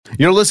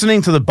You're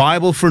listening to the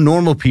Bible for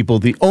Normal People,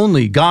 the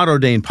only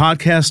God-ordained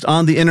podcast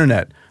on the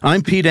internet.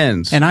 I'm Pete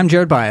Enns. And I'm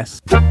Jared Bias.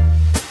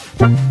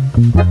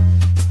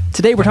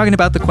 Today we're talking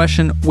about the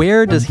question,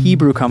 where does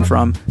Hebrew come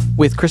from,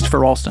 with Christopher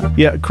Rollston.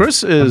 Yeah,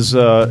 Chris is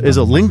a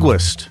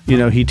linguist. You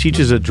know, he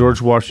teaches at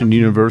George Washington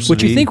University.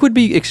 Which you think would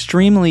be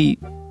extremely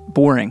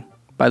boring,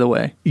 by the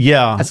way.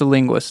 Yeah. As a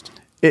linguist.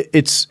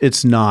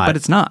 It's not. But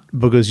it's not.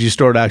 Because you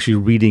start actually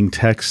reading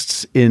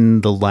texts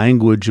in the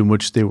language in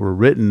which they were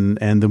written,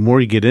 and the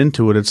more you get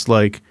into it, it's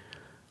like,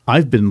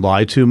 I've been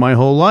lied to my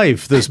whole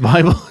life. This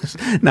Bible is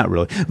not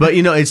really. But,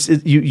 you know,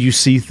 you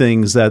see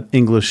things that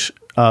English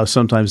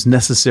sometimes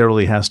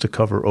necessarily has to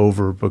cover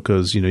over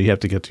because, you know, you have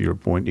to get to your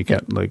point. You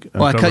can't,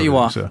 Well, I cut you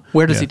off. So,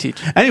 where does he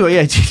teach?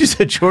 Anyway, he teaches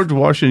at George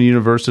Washington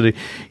University.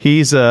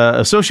 He's an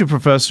associate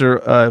professor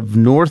of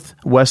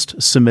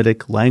Northwest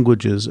Semitic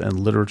languages and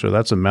literature.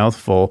 That's a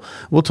mouthful.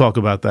 We'll talk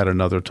about that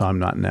another time,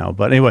 not now.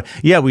 But anyway,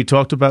 yeah, we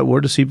talked about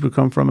where does Hebrew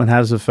come from and how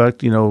does it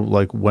affect, you know,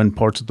 like when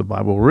parts of the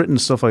Bible were written,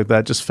 stuff like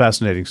that. Just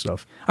fascinating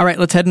stuff. All right,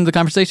 let's head into the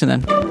conversation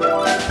then.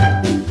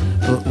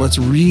 Let's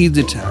read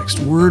the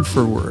text word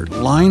for word,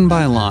 line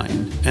by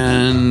line,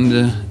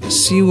 and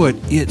see what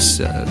it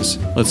says.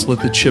 Let's let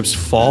the chips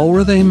fall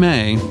where they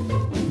may.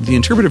 The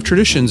interpretive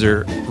traditions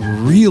are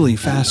really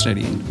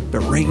fascinating, but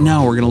right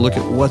now we're going to look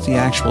at what the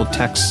actual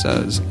text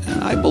says.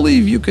 And I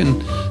believe you can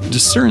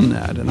discern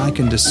that, and I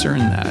can discern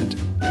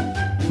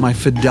that. My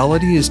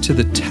fidelity is to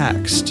the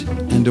text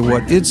and to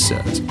what it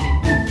says.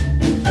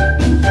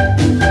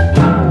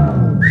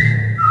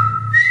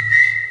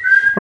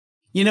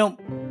 You know,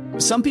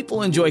 some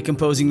people enjoy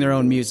composing their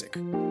own music,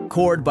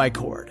 chord by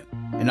chord,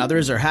 and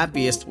others are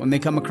happiest when they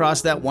come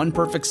across that one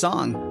perfect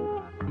song.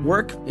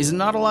 Work is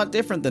not a lot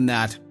different than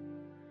that.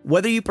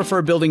 Whether you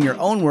prefer building your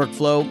own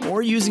workflow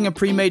or using a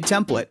pre-made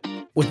template,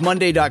 with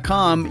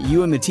Monday.com,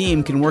 you and the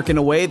team can work in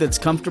a way that's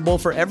comfortable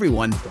for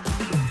everyone.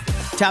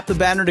 Tap the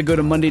banner to go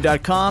to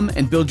Monday.com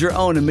and build your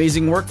own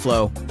amazing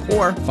workflow,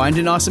 or find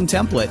an awesome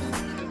template.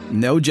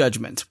 No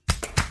judgment.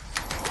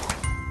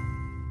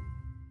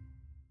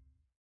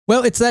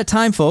 Well, it's that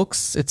time,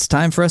 folks. It's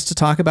time for us to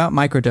talk about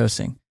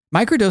microdosing.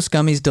 Microdose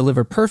gummies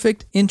deliver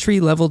perfect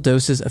entry-level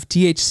doses of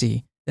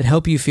THC that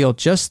help you feel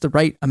just the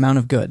right amount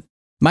of good.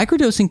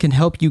 Microdosing can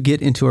help you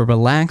get into a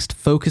relaxed,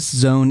 focused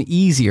zone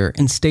easier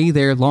and stay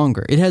there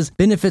longer. It has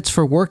benefits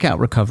for workout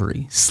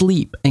recovery,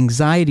 sleep,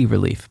 anxiety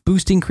relief,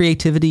 boosting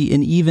creativity,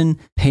 and even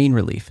pain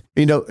relief.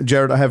 You know,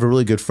 Jared, I have a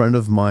really good friend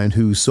of mine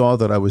who saw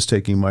that I was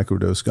taking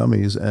microdose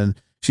gummies,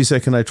 and she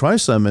said, can I try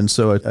some? And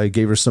so I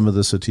gave her some of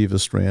the sativa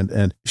strand,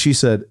 and she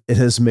said it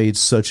has made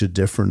such a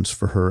difference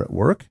for her at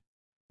work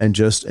and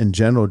just in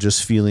general,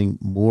 just feeling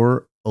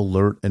more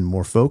alert and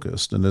more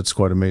focused. And it's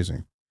quite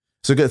amazing.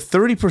 So get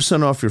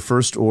 30% off your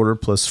first order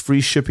plus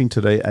free shipping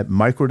today at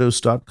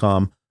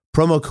microdose.com.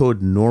 Promo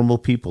code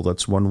NORMALPEOPLE.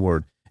 That's one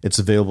word. It's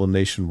available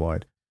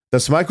nationwide.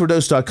 That's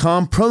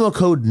microdose.com. Promo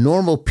code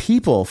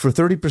NORMALPEOPLE for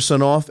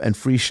 30% off and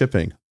free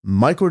shipping.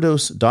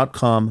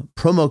 Microdose.com.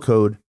 Promo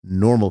code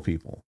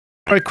NORMALPEOPLE.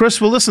 All right, Chris,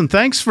 well, listen,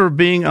 thanks for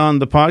being on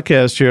the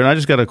podcast here. And I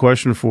just got a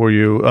question for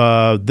you.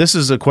 This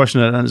is a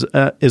question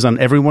that is on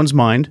everyone's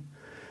mind.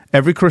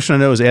 Every Christian I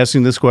know is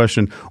asking this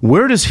question.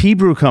 Where does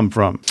Hebrew come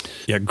from?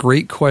 Yeah,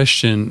 great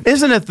question.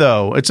 Isn't it,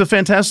 though? It's a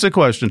fantastic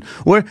question.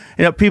 Where,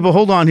 you know, people,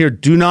 hold on here.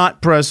 Do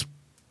not press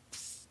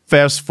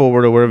fast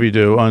forward or whatever you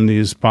do on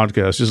these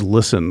podcasts. Just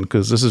listen,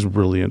 because this is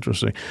really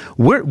interesting.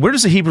 Where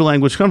does the Hebrew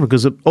language come from?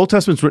 Because the Old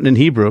Testament's written in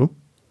Hebrew.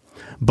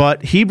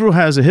 But Hebrew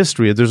has a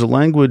history. There's a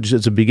language,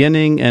 it's a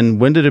beginning, and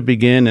when did it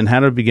begin, and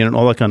how did it begin, and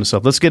all that kind of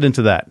stuff. Let's get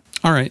into that.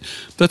 All right.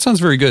 That sounds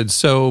very good.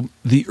 So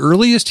the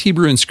earliest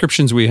Hebrew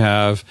inscriptions we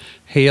have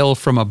hail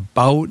from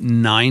about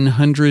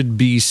 900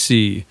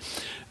 BC.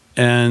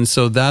 And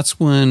so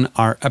that's when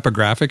our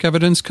epigraphic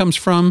evidence comes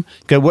from.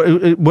 Okay,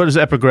 what does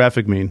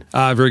epigraphic mean?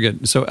 Very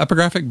good. So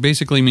epigraphic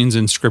basically means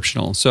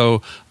inscriptional.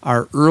 So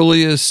our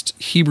earliest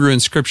Hebrew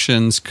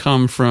inscriptions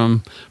come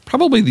from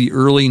probably the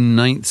early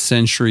 9th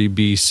century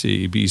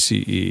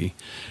BCE.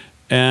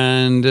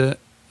 And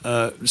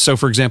so,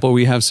 for example,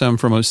 we have some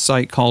from a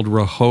site called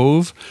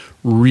Rehov,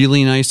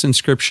 really nice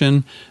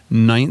inscription,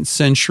 9th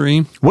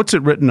century. What's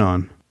it written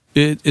on?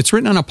 It's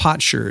written on a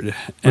potsherd,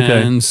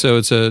 and so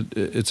it's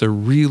a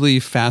really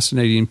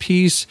fascinating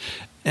piece.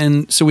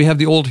 And so we have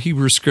the old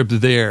Hebrew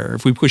script there.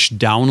 If we push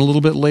down a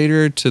little bit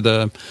later to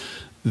the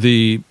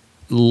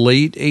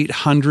late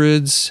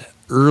 800s,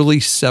 early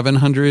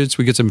 700s,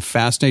 we get some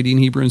fascinating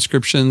Hebrew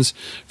inscriptions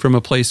from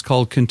a place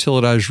called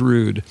Contillet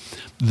Ajrud.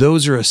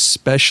 Those are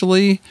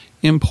especially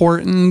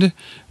important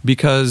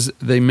because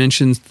they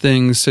mention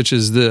things such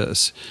as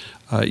this: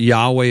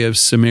 Yahweh of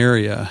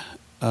Samaria,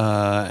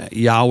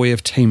 Yahweh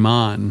of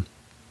Teman,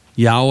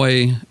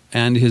 Yahweh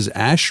and his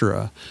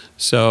Asherah.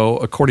 So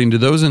according to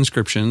those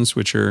inscriptions,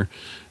 which are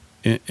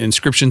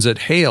inscriptions that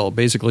hail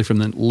basically from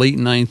the late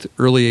 9th,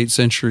 early 8th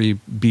century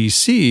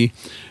BC,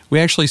 we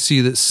actually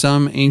see that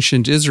some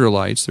ancient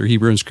Israelites, they're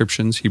Hebrew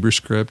inscriptions, Hebrew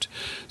script,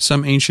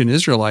 some ancient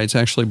Israelites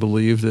actually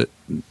believed that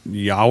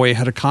Yahweh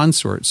had a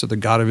consort, so the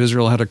God of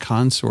Israel had a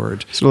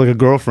consort. So like a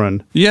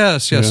girlfriend.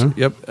 Yes, Yeah.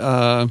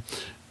 yep.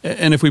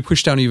 And if we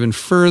push down even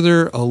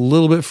further, a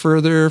little bit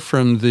further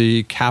from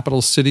the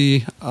capital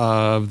city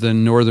of the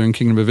northern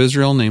kingdom of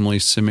Israel, namely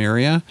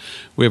Samaria,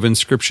 we have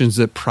inscriptions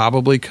that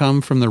probably come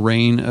from the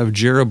reign of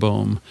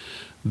Jeroboam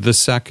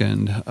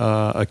II,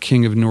 a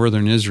king of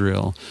northern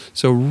Israel.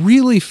 So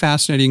really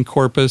fascinating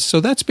corpus. So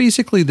that's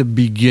basically the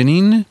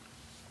beginning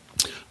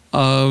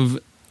of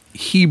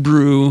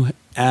Hebrew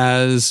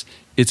as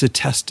it's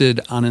attested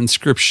on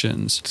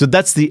inscriptions. So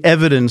that's the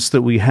evidence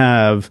that we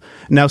have.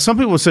 Now, some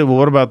people say, well,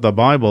 what about the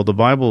Bible? The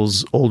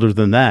Bible's older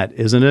than that,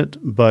 isn't it?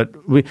 But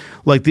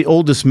like the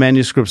oldest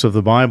manuscripts of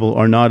the Bible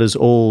are not as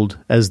old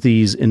as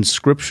these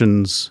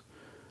inscriptions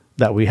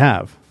that we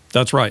have.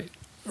 That's right.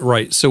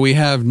 Right. So we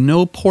have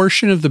no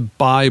portion of the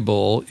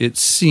Bible, it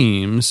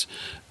seems,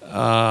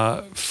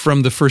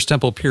 from the First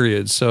Temple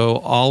period. So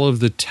all of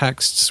the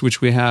texts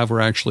which we have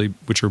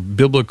which are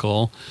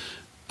biblical,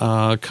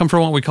 come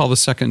from what we call the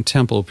Second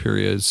Temple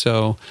period.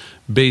 So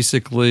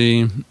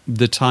basically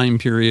the time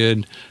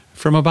period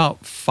from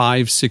about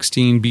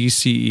 516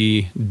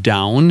 BCE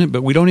down,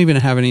 but we don't even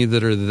have any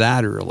that are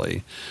that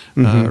early.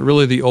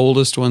 Really the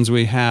oldest ones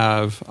we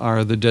have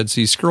are the Dead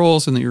Sea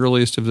Scrolls, and the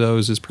earliest of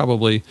those is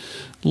probably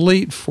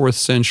late 4th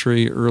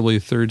century, early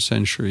 3rd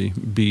century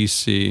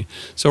BC.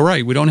 So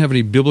right, we don't have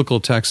any biblical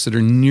texts that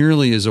are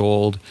nearly as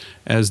old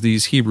as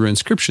these Hebrew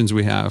inscriptions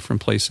we have from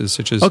places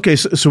such as... Okay,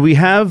 so we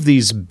have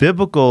these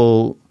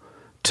biblical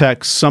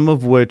texts, some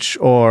of which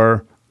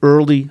are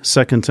early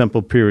Second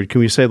Temple period. Can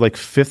we say like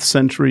 5th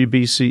century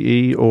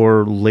BCE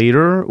or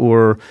later,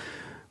 or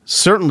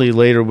certainly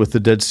later with the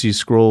Dead Sea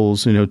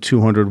Scrolls,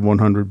 200,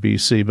 100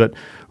 BC. But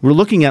we're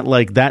looking at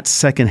like that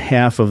second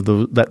half of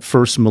that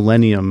first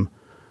millennium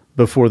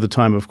before the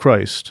time of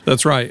Christ.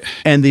 That's right.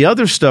 And the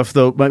other stuff,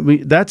 though,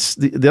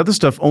 the other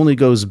stuff only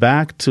goes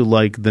back to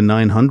like the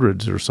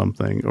 900s or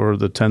something, or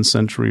the 10th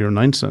century or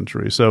 9th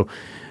century. So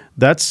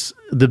that's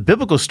the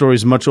biblical story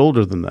is much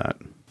older than that.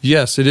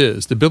 Yes, it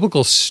is. The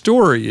biblical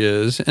story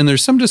is, and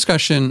there's some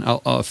discussion,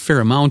 a fair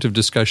amount of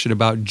discussion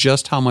about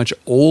just how much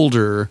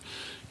older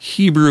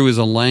Hebrew as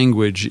a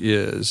language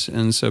is.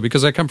 And so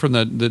because I come from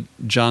the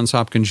Johns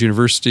Hopkins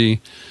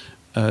University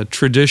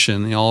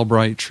tradition, the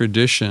Albright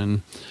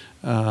tradition,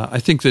 I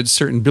think that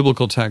certain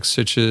biblical texts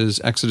such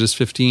as Exodus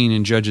 15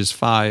 and Judges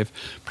 5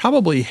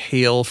 probably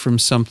hail from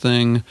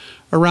something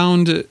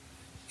around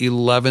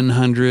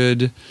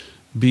 1100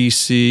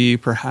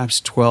 BC,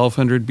 perhaps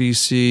 1200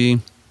 BC.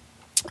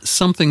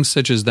 Something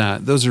such as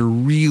that. Those are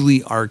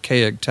really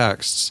archaic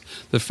texts.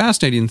 The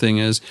fascinating thing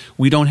is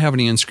we don't have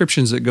any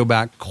inscriptions that go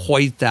back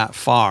quite that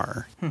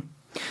far.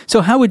 So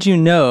how would you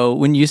know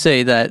when you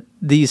say that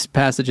these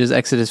passages,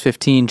 Exodus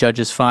 15,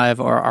 Judges 5,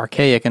 are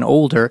archaic and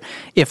older,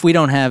 if we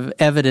don't have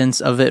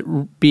evidence of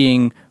it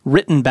being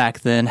written back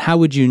then? How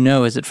would you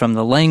know? Is it from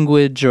the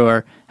language,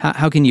 or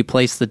how can you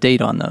place the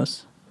date on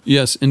those?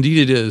 Yes, indeed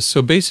it is.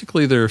 So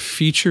basically there are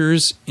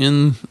features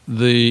in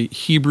the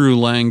Hebrew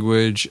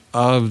language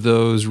of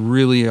those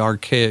really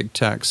archaic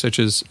texts, such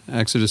as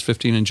Exodus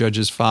 15 and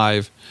Judges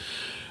 5,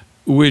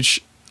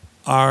 which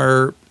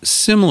are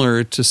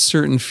similar to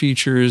certain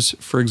features,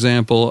 for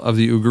example, of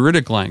the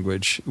Ugaritic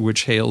language,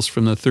 which hails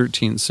from the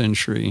 13th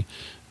century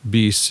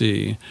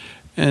BC.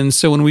 And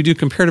so when we do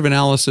comparative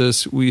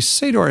analysis, we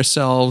say to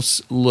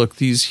ourselves, look,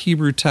 these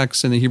Hebrew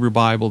texts in the Hebrew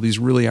Bible, these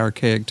really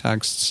archaic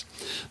texts,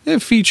 they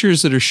have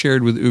features that are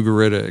shared with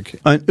Ugaritic.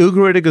 And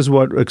Ugaritic is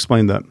what?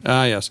 Explain that.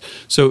 Yes.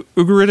 So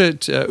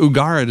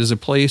Ugarit is a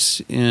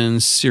place in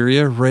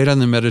Syria, right on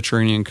the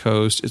Mediterranean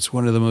coast. It's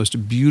one of the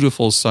most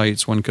beautiful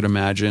sites one could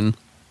imagine.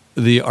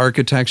 The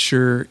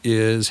architecture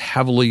is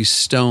heavily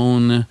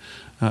stone.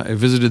 I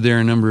visited there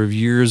a number of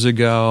years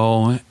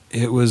ago.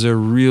 It was a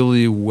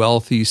really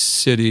wealthy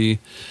city,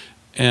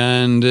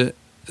 and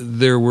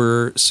there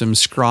were some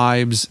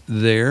scribes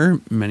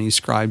there, many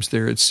scribes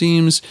there it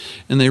seems,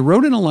 and they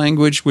wrote in a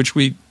language which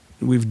we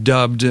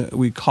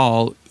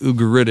call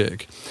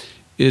Ugaritic.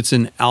 It's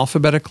an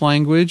alphabetic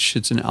language,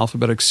 it's an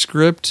alphabetic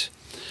script,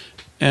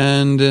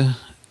 and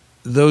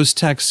those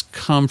texts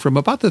come from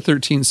about the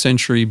 13th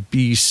century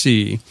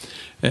BC.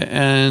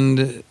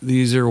 And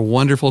these are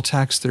wonderful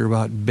texts. They're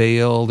about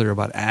Baal, they're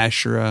about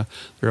Asherah,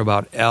 they're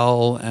about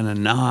El and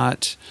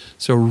Anat.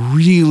 So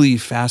really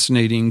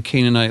fascinating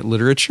Canaanite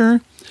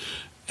literature.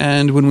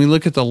 And when we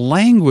look at the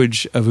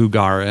language of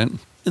Ugarit,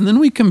 and then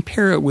we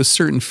compare it with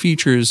certain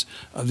features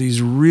of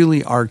these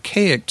really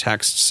archaic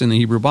texts in the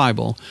Hebrew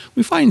Bible,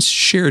 we find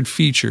shared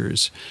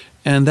features.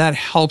 And that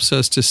helps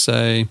us to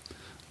say,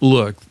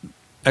 look,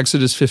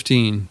 Exodus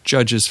 15,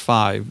 Judges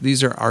 5,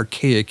 these are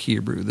archaic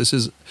Hebrew. This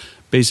is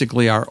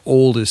basically our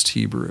oldest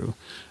Hebrew.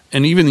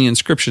 And even the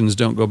inscriptions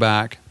don't go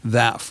back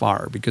that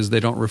far because they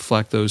don't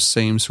reflect those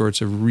same sorts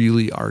of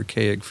really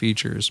archaic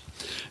features.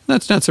 And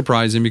that's not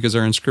surprising because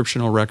our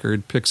inscriptional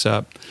record picks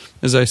up,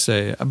 as I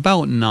say,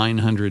 about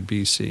 900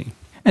 BC.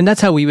 And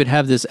that's how we would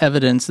have this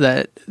evidence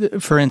that,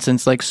 for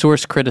instance, like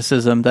source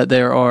criticism, that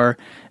there are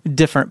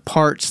different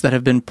parts that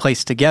have been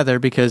placed together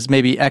because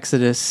maybe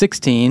Exodus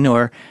 16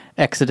 or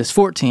Exodus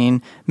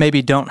 14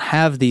 maybe don't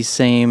have these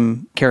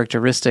same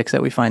characteristics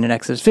that we find in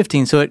Exodus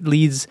 15. So it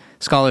leads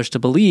scholars to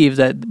believe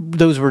that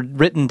those were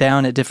written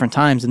down at different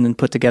times and then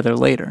put together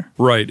later.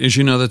 Right. As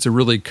you know, that's a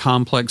really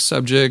complex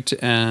subject,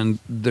 and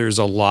there's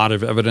a lot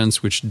of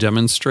evidence which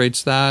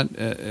demonstrates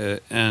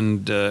that,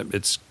 and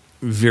it's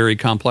very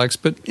complex.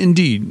 But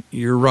indeed,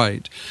 you're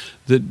right,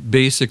 that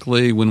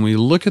basically when we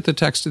look at the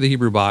text of the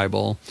Hebrew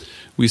Bible,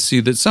 we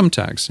see that some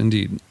texts,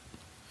 indeed,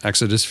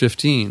 Exodus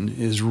 15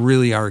 is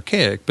really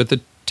archaic, but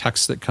the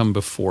texts that come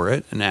before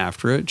it and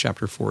after it,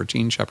 chapter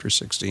 14, chapter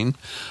 16,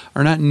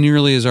 are not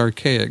nearly as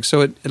archaic.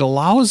 So it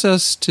allows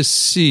us to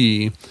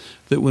see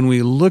that when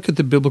we look at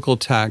the biblical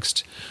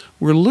text,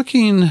 we're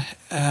looking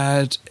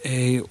at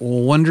a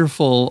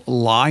wonderful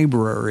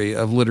library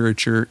of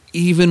literature,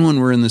 even when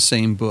we're in the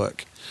same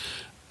book.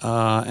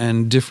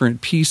 And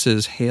different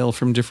pieces hail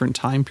from different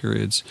time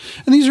periods.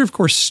 And these are, of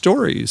course,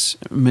 stories,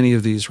 many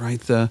of these, right?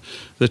 The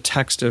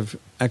text of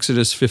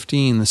Exodus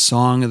 15, the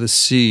Song of the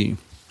Sea,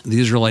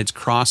 the Israelites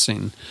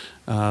crossing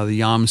the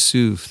Yam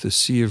Suf, the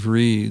Sea of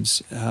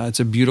Reeds. It's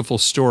a beautiful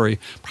story.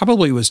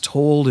 Probably was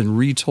told and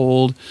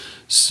retold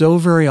so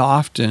very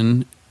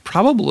often,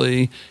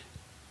 probably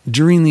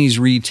during these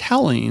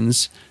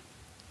retellings,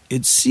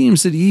 it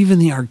seems that even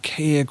the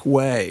archaic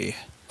way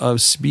of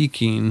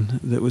speaking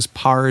that was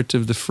part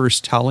of the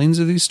first tellings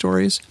of these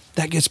stories,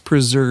 that gets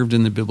preserved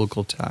in the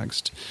biblical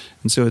text.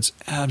 And so it's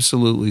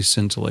absolutely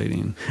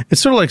scintillating.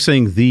 It's sort of like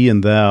saying thee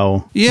and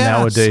thou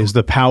nowadays,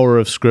 the power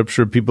of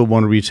Scripture. People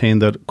want to retain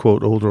that,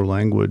 quote, older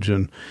language.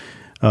 And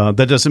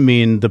that doesn't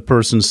mean the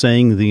person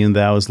saying thee and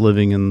thou is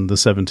living in the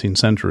 17th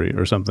century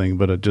or something,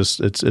 but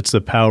it's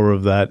the power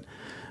of that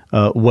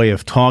way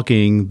of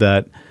talking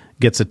that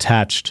gets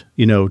attached,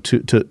 to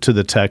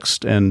the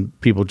text, and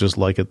people just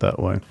like it that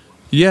way.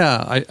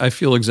 Yeah, I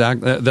feel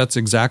that's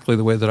exactly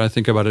the way that I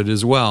think about it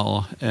as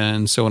well.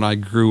 And so when I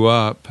grew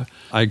up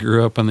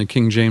on the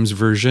King James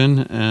Version,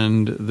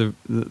 and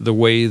the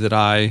way that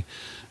I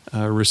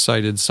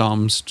recited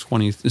Psalm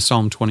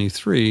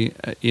 23,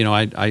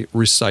 I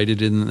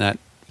recited in that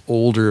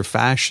older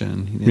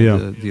fashion,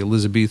 the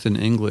Elizabethan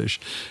English.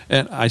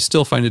 And I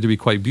still find it to be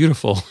quite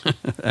beautiful,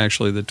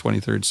 actually, the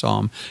 23rd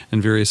Psalm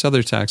and various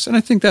other texts. And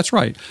I think that's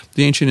right.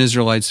 The ancient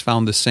Israelites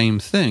found the same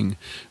thing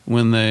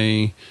when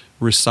they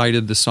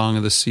recited the Song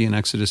of the Sea in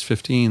Exodus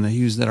 15. They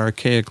used that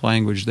archaic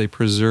language. They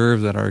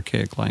preserved that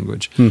archaic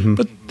language. Mm-hmm.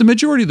 But the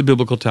majority of the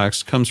biblical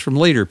text comes from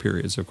later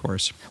periods, of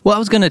course. Well, I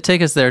was going to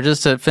take us there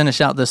just to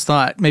finish out this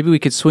thought. Maybe we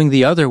could swing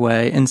the other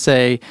way and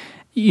say,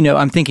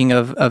 I'm thinking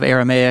of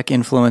Aramaic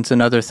influence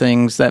and other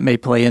things that may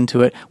play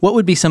into it. What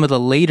would be some of the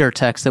later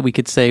texts that we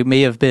could say may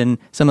have been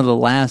some of the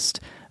last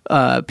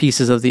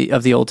pieces of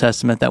the Old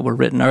Testament that were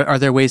written? Are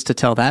there ways to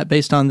tell that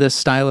based on this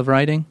style of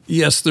writing?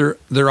 Yes,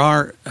 there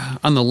are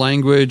on the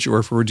language, or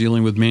if we're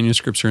dealing with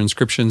manuscripts or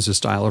inscriptions, a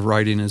style of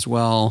writing as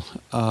well.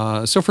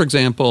 So, for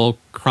example,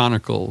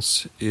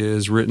 Chronicles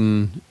is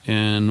written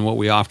in what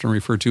we often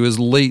refer to as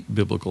late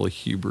biblical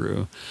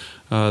Hebrew.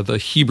 The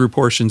Hebrew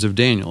portions of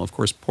Daniel, of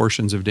course,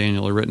 portions of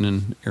Daniel are written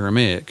in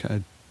Aramaic.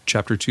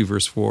 Chapter 2,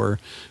 verse 4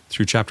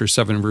 through chapter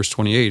 7, verse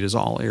 28 is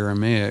all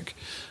Aramaic.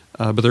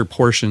 But there are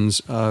portions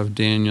of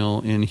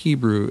Daniel in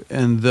Hebrew,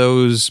 and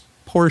those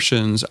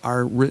portions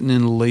are written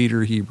in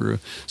later Hebrew.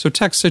 So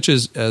texts such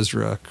as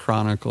Ezra,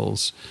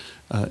 Chronicles,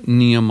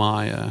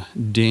 Nehemiah,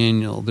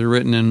 Daniel, they're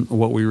written in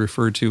what we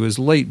refer to as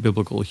late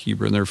biblical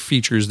Hebrew, and there are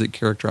features that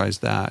characterize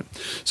that.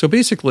 So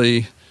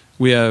basically,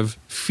 we have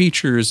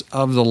features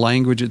of the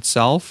language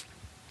itself,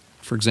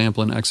 for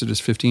example, in Exodus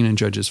 15 and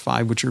Judges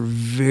 5, which are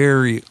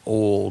very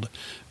old,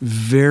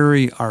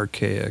 very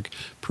archaic,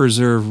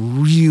 preserve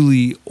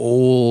really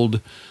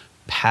old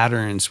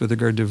patterns with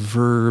regard to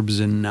verbs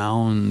and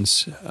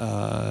nouns.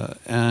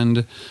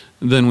 And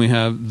then we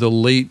have the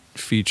late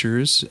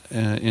features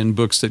in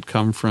books that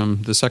come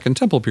from the Second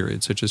Temple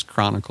period, such as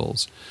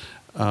Chronicles,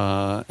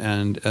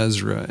 and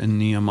Ezra and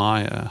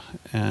Nehemiah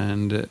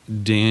and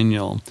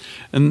Daniel.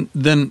 And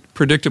then,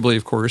 predictably,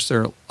 of course,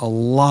 there are a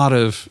lot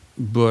of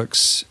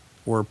books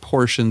or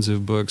portions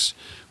of books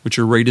which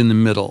are right in the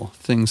middle,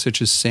 things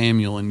such as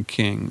Samuel and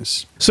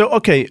Kings. So,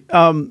 okay,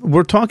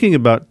 we're talking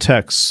about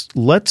texts.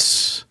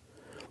 Let's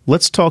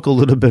talk a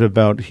little bit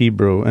about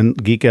Hebrew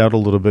and geek out a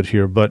little bit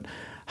here, but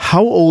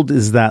how old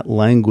is that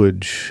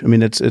language? I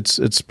mean,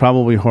 it's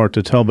probably hard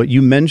to tell, but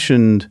you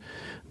mentioned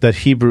that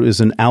Hebrew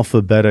is an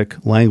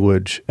alphabetic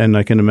language, and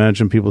I can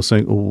imagine people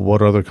saying,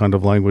 what other kind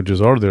of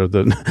languages are there?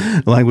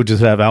 The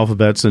languages that have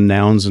alphabets and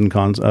nouns and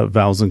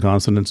vowels and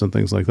consonants and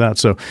things like that.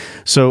 So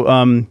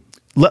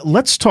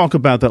let's talk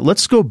about that.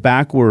 Let's go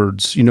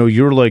backwards.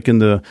 You're like in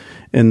the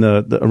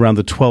around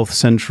the 12th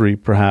century,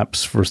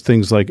 perhaps, for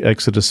things like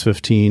Exodus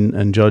 15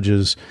 and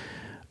Judges.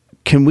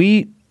 Can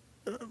we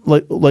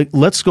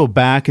let's go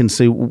back and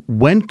say,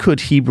 when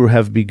could Hebrew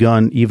have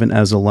begun even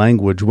as a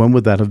language? When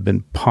would that have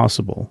been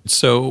possible?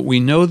 So we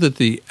know that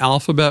the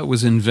alphabet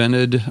was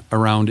invented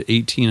around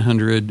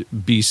 1800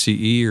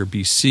 BCE or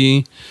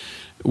BC.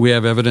 We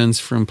have evidence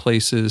from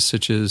places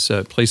such as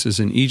places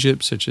in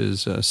Egypt, such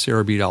as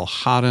Sarabit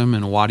al-Hadim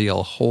and Wadi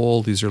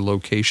al-Hol. These are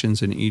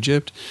locations in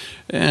Egypt.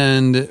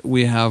 And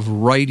we have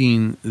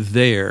writing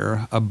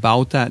there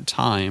about that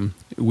time,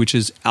 which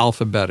is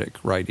alphabetic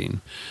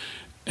writing.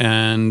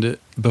 And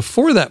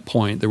before that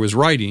point, there was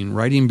writing.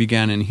 Writing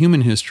began in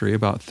human history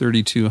about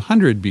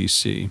 3200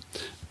 BCE.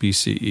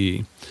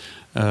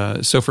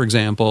 So, for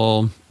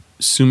example,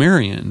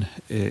 Sumerian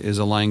is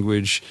a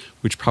language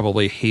which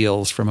probably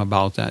hails from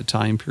about that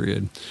time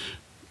period.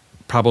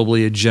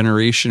 Probably a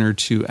generation or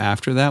two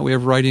after that, we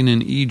have writing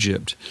in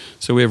Egypt.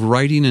 So we have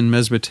writing in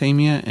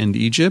Mesopotamia and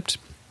Egypt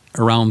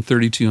around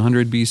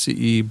 3200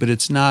 BCE, but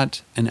it's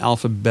not an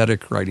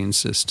alphabetic writing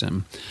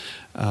system.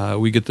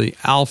 We get the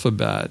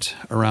alphabet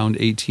around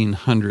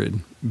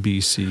 1800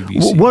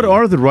 BCE. What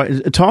are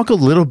the talk a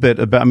little bit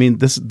about? I mean,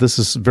 this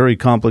is very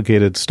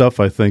complicated stuff,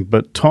 I think,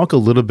 but talk a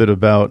little bit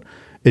about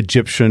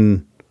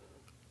Egyptian,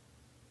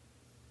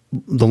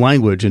 the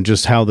language, and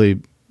just how they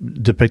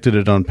depicted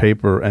it on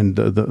paper, and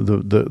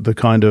the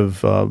kind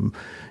of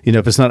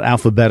if it's not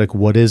alphabetic,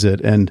 what is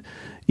it? And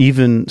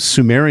even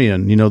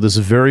Sumerian, this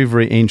very,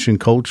 very ancient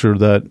culture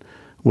that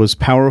was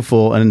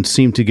powerful and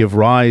seemed to give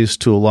rise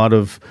to a lot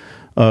of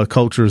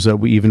cultures that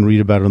we even read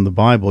about in the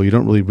Bible. You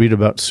don't really read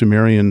about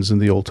Sumerians in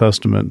the Old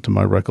Testament, to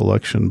my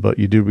recollection, but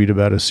you do read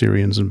about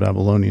Assyrians and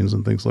Babylonians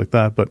and things like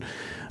that. But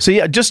so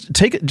yeah, just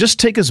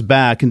take us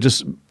back, and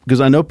just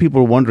because I know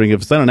people are wondering,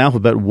 if it's not an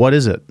alphabet, what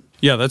is it?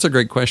 Yeah, that's a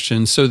great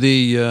question. So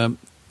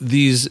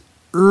these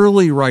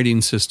early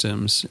writing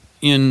systems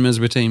in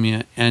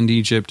Mesopotamia and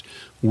Egypt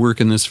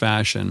work in this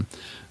fashion.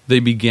 They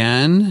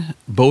began,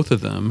 both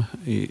of them,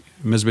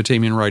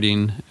 Mesopotamian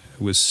writing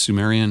was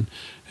Sumerian,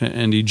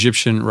 and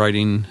Egyptian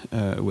writing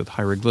with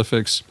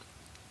hieroglyphics,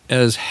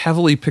 as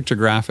heavily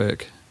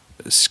pictographic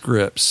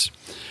scripts.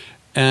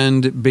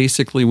 And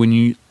basically, when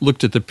you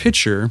looked at the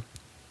picture,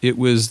 it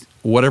was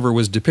whatever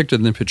was depicted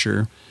in the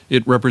picture,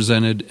 it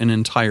represented an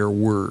entire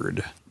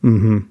word.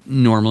 Mm-hmm.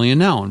 Normally a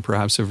noun,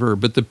 perhaps a verb,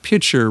 but the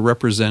picture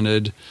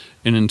represented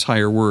an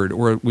entire word,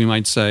 or we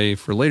might say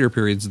for later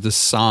periods, the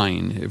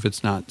sign, if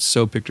it's not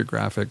so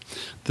pictographic.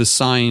 The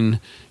sign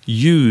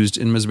used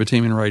in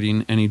Mesopotamian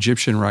writing and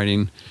Egyptian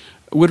writing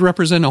would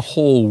represent a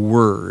whole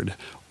word,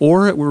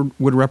 or it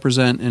would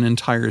represent an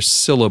entire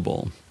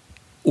syllable,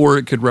 or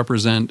it could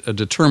represent a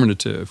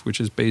determinative, which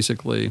is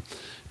basically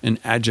an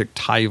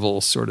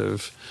adjectival sort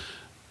of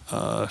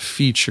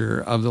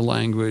feature of the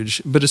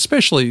language. But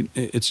especially,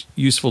 it's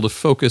useful to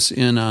focus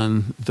in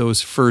on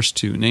those first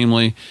two,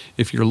 namely,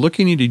 if you're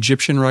looking at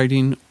Egyptian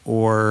writing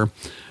or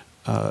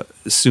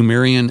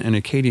Sumerian and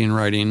Akkadian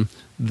writing,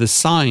 the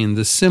sign,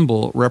 the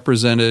symbol,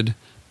 represented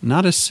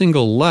not a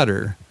single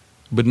letter,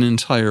 but an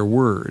entire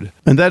word.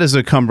 And that is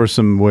a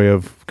cumbersome way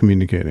of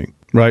communicating,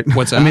 right?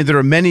 What's that? I mean, there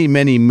are many,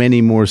 many,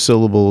 many more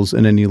syllables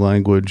in any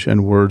language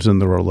and words than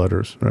there are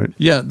letters, right?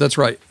 Yeah, that's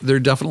right. There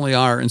definitely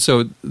are. And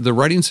so the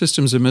writing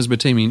systems of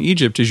Mesopotamia and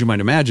Egypt, as you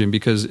might imagine,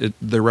 because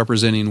they're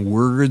representing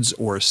words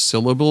or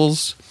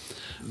syllables,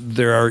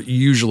 there are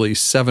usually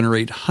 700 or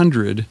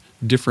 800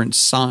 different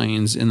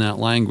signs in that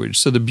language.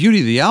 So the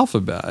beauty of the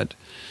alphabet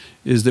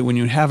is that when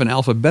you have an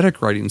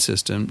alphabetic writing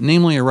system,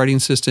 namely a writing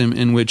system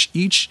in which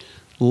each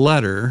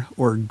letter,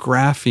 or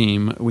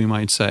grapheme, we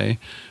might say,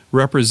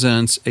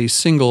 represents a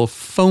single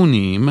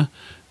phoneme,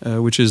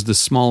 which is the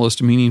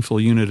smallest meaningful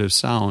unit of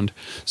sound.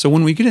 So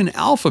when we get an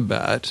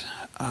alphabet,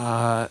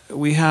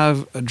 we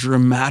have a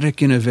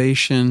dramatic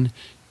innovation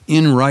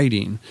in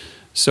writing.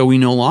 So we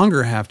no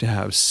longer have to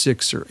have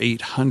 600 or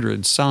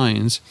 800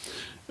 signs.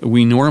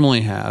 We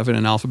normally have, in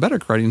an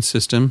alphabetic writing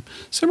system,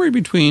 somewhere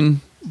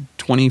between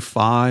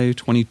 25,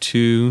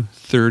 22,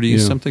 30,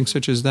 something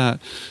such as that.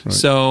 Right.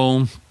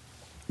 So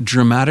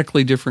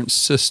dramatically different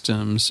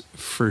systems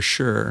for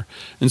sure.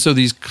 And so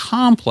these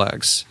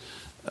complex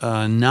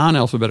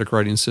non-alphabetic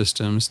writing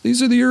systems,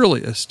 these are the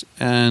earliest.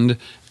 And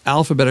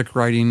alphabetic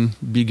writing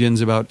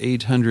begins about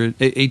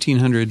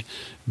 1800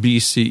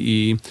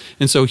 BCE.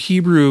 And so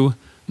Hebrew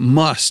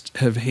must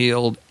have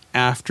hailed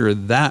after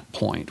that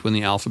point when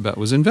the alphabet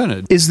was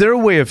invented. Is there a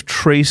way of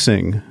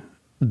tracing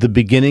the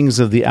beginnings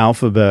of the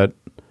alphabet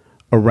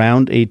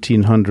around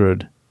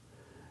 1800?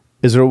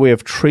 Is there a way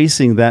of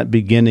tracing that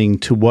beginning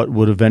to what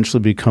would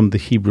eventually become the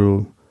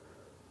Hebrew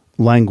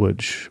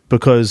language?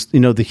 Because,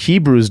 the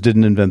Hebrews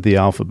didn't invent the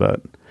alphabet.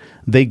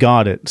 They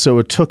got it. So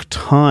it took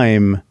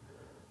time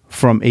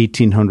from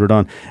 1800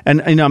 on.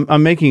 And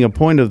I'm making a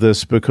point of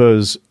this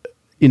because,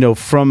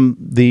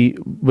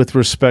 with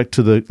respect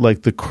to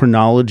the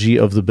chronology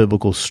of the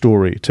biblical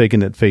story,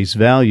 taken at face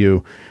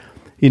value,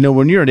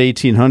 when you're at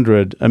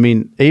 1800,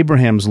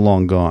 Abraham's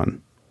long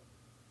gone.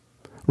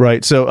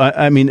 Right. So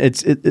I mean,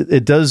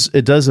 it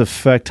does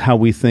affect how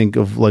we think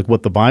of like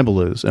what the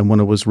Bible is and when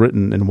it was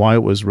written and why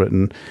it was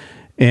written,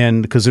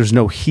 and because there's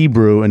no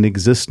Hebrew in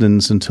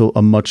existence until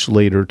a much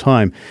later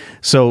time.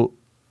 So,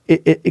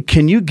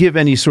 can you give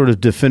any sort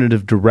of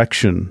definitive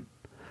direction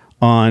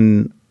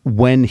on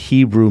when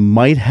Hebrew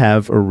might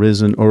have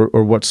arisen, or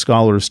what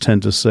scholars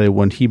tend to say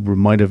when Hebrew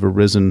might have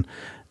arisen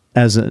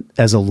as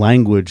a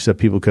language that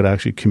people could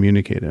actually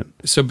communicate in?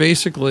 So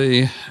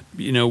basically,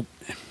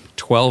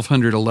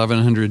 1200,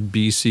 1100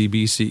 BC,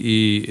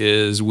 BCE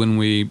is when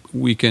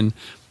we can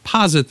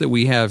posit that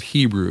we have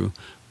Hebrew.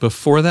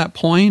 Before that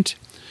point,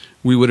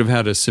 we would have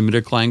had a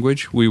Semitic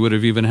language. We would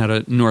have even had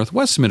a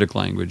Northwest Semitic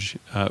language.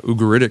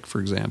 Ugaritic,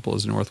 for example,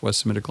 is a Northwest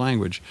Semitic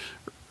language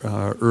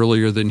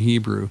earlier than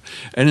Hebrew.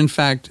 And in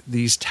fact,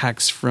 these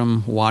texts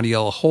from Wadi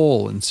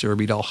al-Hol and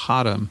Sirabit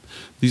al-Haddam,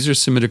 these are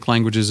Semitic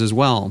languages as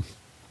well.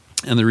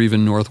 And they're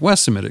even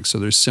Northwest Semitic, so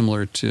they're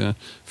similar to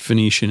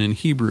Phoenician and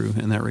Hebrew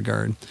in that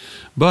regard.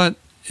 But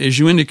as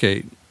you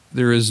indicate,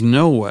 there is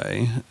no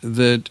way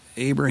that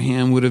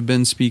Abraham would have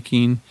been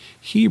speaking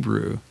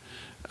Hebrew.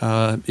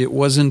 It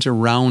wasn't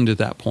around at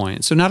that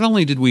point. So not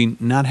only did we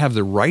not have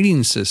the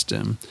writing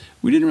system,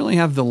 we didn't really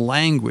have the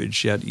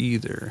language yet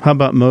either. How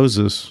about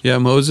Moses? Yeah,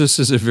 Moses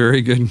is a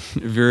very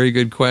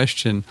good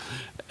question.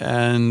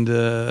 And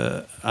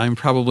I'm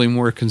probably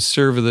more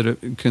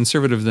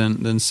conservative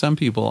than some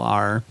people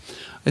are.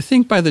 I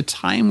think by the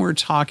time we're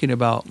talking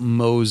about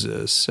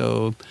Moses,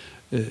 so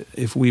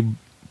if we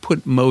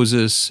put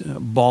Moses,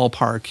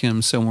 ballpark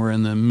him somewhere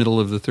in the middle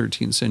of the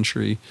 13th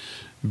century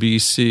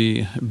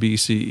BCE,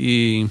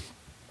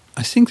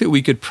 I think that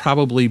we could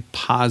probably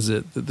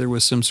posit that there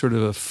was some sort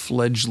of a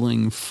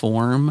fledgling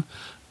form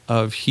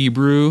of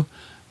Hebrew,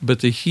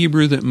 but the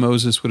Hebrew that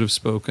Moses would have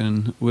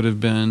spoken would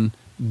have been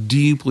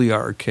deeply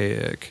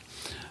archaic,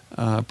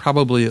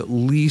 probably at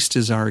least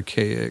as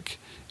archaic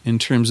in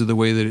terms of the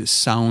way that it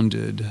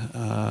sounded,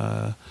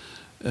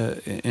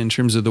 in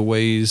terms of the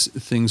ways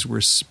things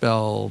were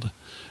spelled.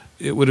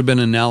 It would have been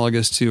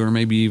analogous to, or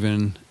maybe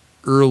even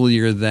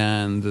earlier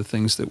than, the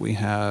things that we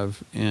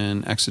have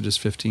in Exodus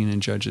 15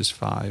 and Judges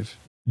 5.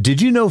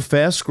 Did you know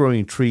Fast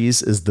Growing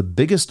Trees is the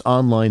biggest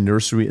online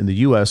nursery in the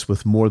U.S.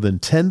 with more than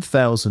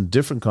 10,000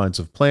 different kinds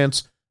of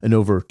plants and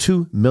over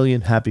 2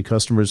 million happy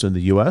customers in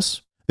the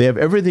U.S.? They have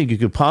everything you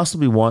could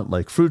possibly want,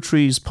 like fruit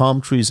trees,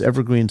 palm trees,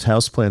 evergreens,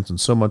 houseplants,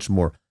 and so much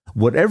more.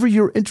 Whatever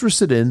you're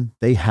interested in,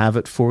 they have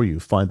it for you.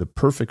 Find the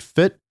perfect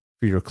fit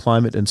for your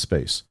climate and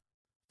space.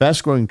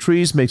 Fast Growing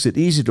Trees makes it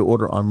easy to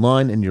order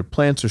online, and your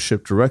plants are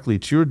shipped directly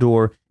to your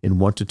door in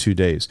 1 to 2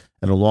 days.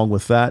 And along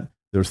with that,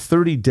 their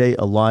 30-day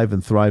Alive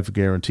and Thrive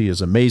guarantee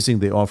is amazing.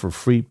 They offer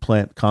free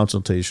plant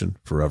consultation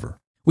forever.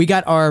 We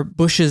got our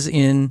bushes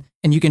in,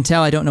 and you can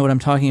tell I don't know what I'm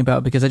talking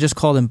about because I just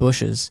called them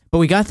bushes. But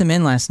we got them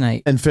in last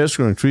night. And Fast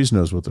Growing Trees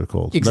knows what they're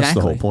called. Exactly. That's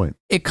the whole point.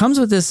 It comes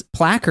with this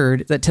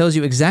placard that tells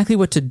you exactly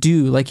what to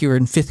do like you were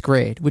in 5th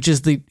grade, which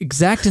is the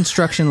exact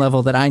instruction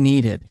level that I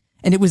needed.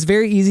 And it was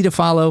very easy to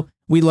follow.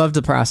 We loved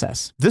the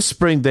process. This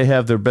spring, they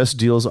have their best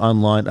deals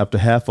online, up to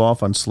half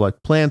off on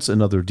select plants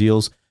and other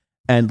deals.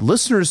 And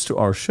listeners to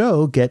our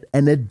show get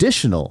an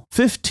additional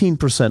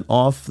 15%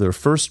 off their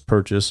first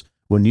purchase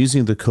when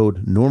using the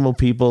code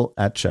NORMALPEOPLE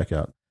at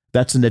checkout.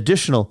 That's an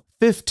additional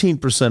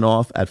 15%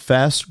 off at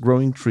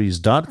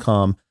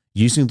fastgrowingtrees.com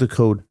using the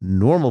code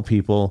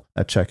NORMALPEOPLE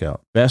at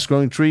checkout.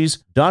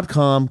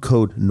 Fastgrowingtrees.com,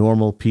 code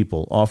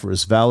NORMALPEOPLE. Offer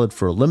is valid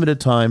for a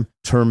limited time.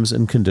 Terms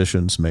and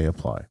conditions may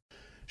apply.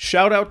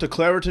 Shout out to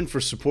Claritin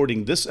for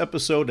supporting this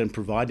episode and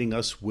providing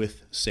us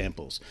with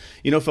samples.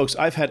 You know, folks,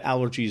 I've had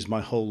allergies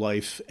my whole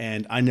life,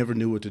 and I never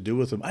knew what to do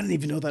with them. I didn't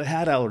even know that I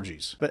had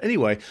allergies. But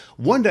anyway,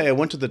 one day I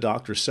went to the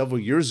doctor several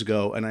years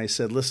ago, and I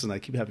said, listen, I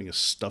keep having a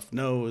stuffed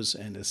nose,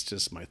 and it's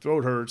just my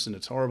throat hurts, and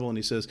it's horrible. And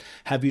he says,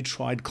 have you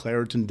tried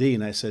Claritin D?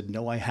 And I said,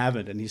 no, I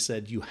haven't. And he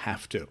said, you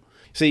have to.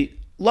 See,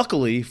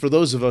 luckily, for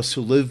those of us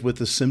who live with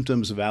the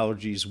symptoms of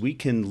allergies, we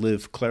can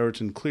live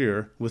Claritin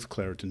Clear with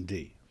Claritin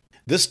D.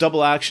 This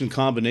double-action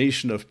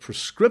combination of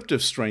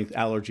prescriptive-strength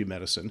allergy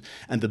medicine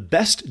and the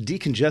best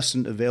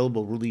decongestant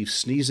available relieves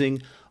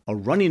sneezing, a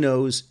runny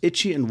nose,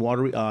 itchy and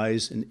watery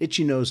eyes, an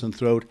itchy nose and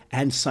throat,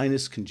 and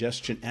sinus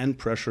congestion and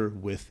pressure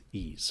with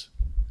ease.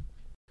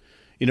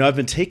 You know, I've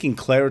been taking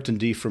Claritin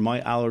D for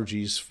my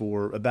allergies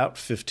for about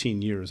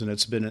 15 years, and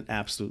it's been an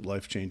absolute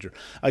life changer.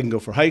 I can go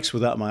for hikes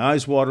without my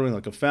eyes watering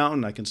like a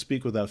fountain. I can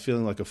speak without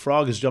feeling like a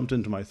frog has jumped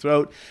into my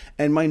throat,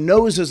 and my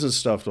nose isn't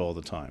stuffed all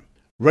the time.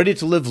 Ready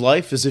to live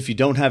life as if you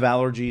don't have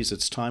allergies?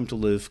 It's time to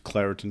live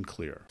Claritin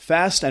Clear.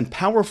 Fast and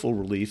powerful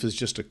relief is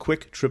just a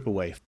quick trip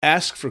away.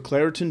 Ask for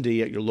Claritin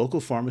D at your local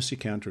pharmacy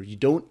counter. You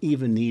don't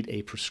even need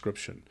a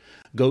prescription.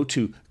 Go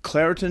to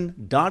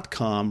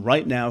Claritin.com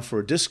right now for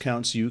a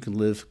discount so you can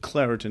live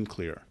Claritin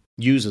Clear.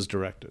 Use as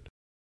directed.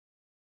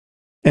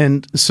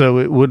 And so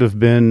it would have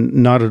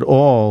been not at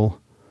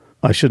all,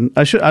 I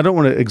don't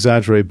want to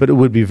exaggerate, but it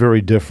would be very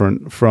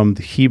different from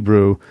the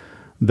Hebrew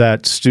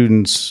that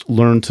students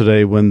learn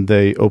today when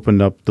they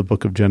open up the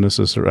book of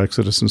Genesis or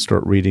Exodus and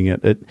start reading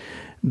it.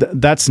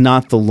 That's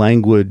not the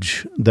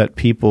language that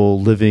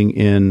people living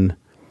in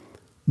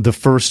the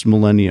first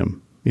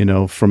millennium,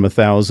 from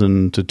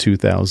 1000 to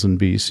 2000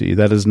 BC.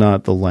 That is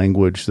not the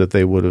language that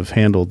they would have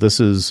handled. This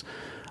is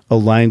a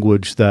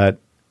language that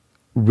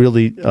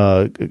really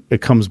it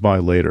comes by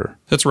later.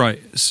 That's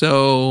right.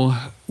 So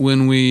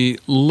when we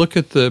look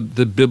at the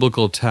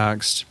biblical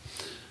text,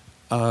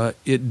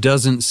 it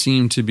doesn't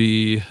seem to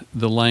be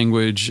the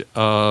language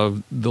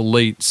of the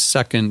late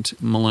second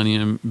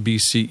millennium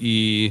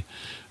BCE,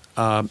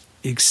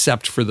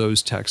 except for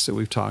those texts that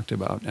we've talked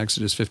about,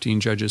 Exodus 15,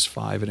 Judges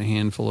 5, and a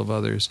handful of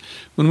others.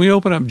 When we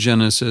open up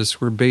Genesis,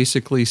 we're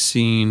basically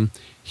seeing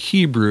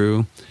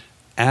Hebrew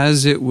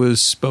as it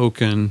was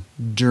spoken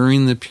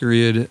during the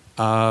period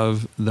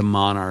of the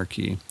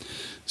monarchy.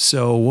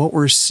 So what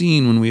we're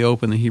seeing when we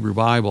open the Hebrew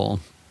Bible,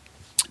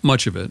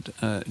 much of it,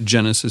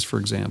 Genesis, for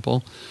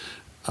example,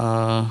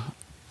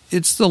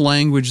 it's the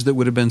language that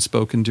would have been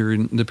spoken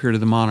during the period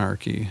of the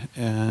monarchy,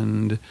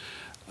 and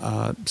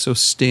so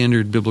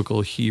standard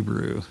biblical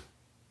Hebrew.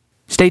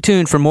 Stay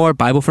tuned for more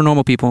Bible for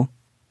Normal People.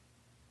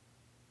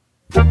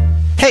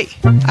 Hey,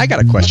 I got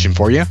a question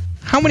for you.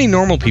 How many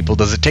normal people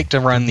does it take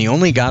to run the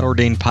only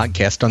God-ordained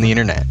podcast on the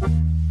internet?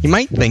 You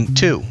might think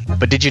too,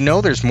 but did you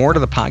know there's more to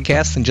the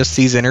podcast than just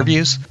these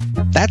interviews?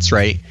 That's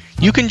right.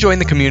 You can join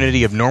the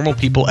community of normal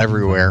people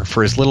everywhere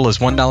for as little as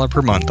 $1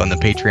 per month on the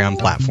Patreon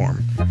platform.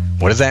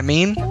 What does that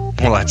mean?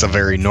 Well, that's a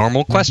very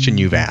normal question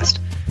you've asked.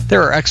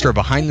 There are extra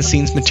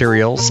behind-the-scenes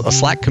materials, a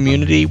Slack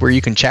community where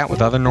you can chat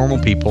with other normal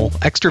people,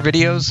 extra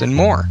videos, and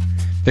more.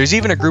 There's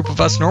even a group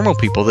of us normal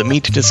people that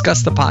meet to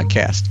discuss the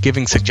podcast,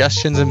 giving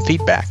suggestions and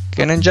feedback,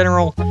 and in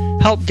general,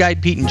 help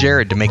guide Pete and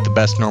Jared to make the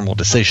best normal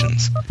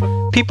decisions.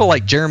 People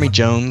like Jeremy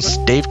Jones,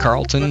 Dave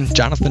Carlton,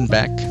 Jonathan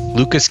Beck,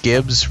 Lucas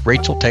Gibbs,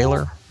 Rachel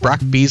Taylor,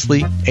 Brock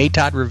Beasley, A.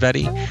 Todd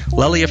Rivetti,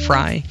 Lelia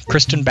Fry,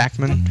 Kristen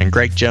Backman, and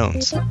Greg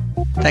Jones.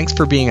 Thanks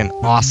for being an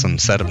awesome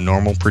set of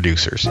normal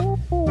producers.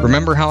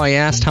 Remember how I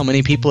asked how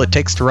many people it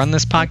takes to run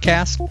this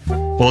podcast?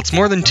 Well, it's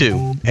more than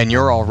 2, and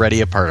you're already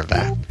a part of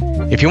that.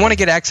 If you want to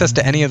get access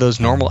to any of those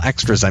normal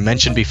extras I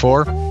mentioned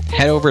before,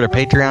 head over to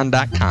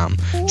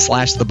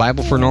patreon.com/The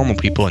Bible for Normal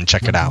People and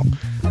check it out.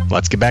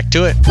 Let's get back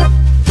to it.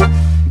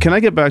 Can I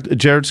get back to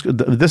Jared's?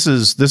 This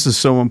is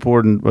so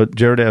important. But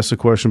Jared asked a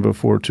question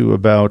before too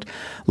about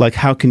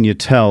how can you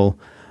tell?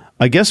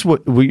 I guess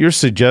what you're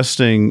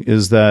suggesting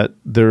is that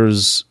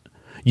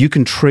you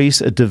can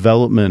trace a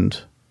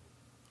development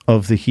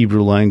of the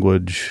Hebrew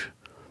language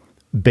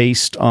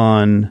based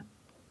on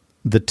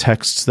the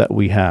texts that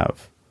we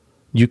have.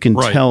 You can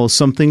tell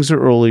some things are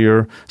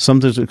earlier,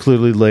 some things are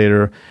clearly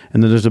later,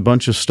 and then there's a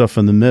bunch of stuff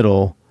in the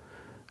middle.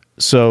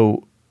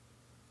 So,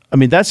 I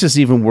mean, that's just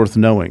even worth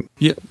knowing.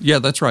 Yeah,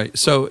 that's right.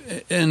 So,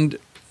 and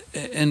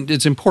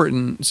it's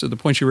important. So the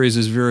point you raise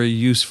is very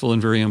useful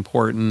and very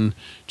important,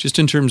 just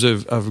in terms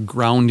of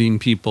grounding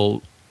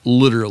people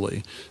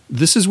literally.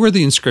 This is where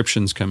the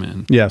inscriptions come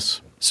in.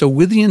 Yes. So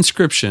with the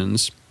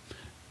inscriptions,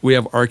 we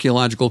have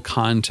archaeological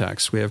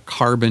context, we have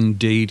carbon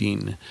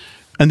dating.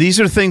 And these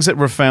are things that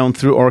were found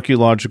through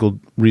archaeological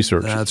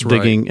research. That's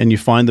digging, right. And you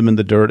find them in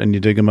the dirt, and you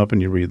dig them up,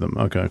 and you read them.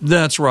 Okay.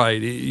 That's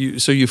right.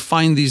 So you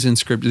find these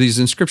inscriptions. These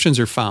inscriptions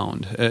are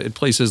found at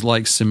places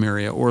like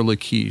Samaria or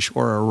Lachish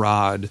or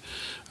Arad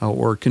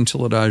or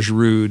Kuntiladaj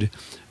Rud,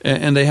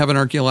 and they have an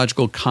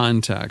archaeological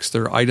context.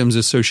 There are items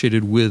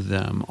associated with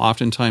them,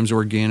 oftentimes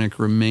organic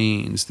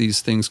remains.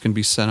 These things can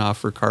be sent off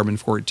for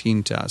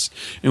carbon-14 tests,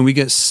 and we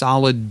get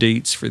solid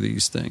dates for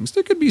these things.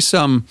 There could be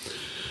some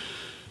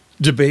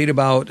debate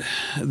about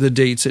the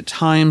dates at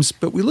times,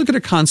 but we look at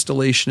a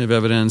constellation of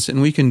evidence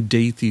and we can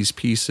date these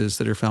pieces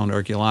that are found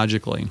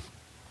archaeologically.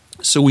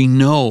 So we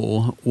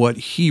know what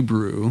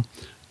Hebrew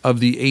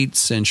of the 8th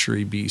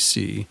century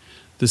BC,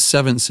 the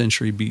 7th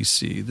century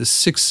BC, the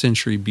 6th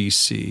century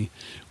BC,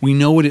 we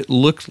know what it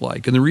looked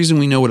like. And the reason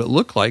we know what it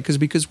looked like is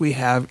because we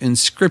have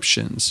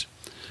inscriptions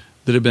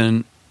that have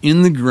been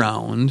in the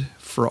ground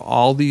for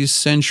all these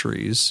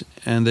centuries,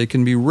 and they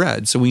can be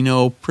read. So we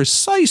know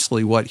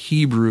precisely what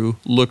Hebrew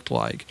looked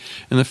like.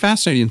 And the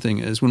fascinating thing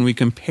is when we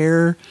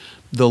compare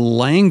the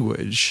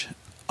language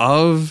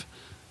of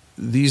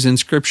these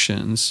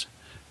inscriptions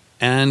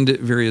and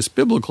various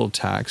biblical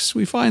texts,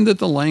 we find that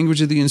the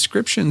language of the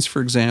inscriptions,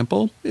 for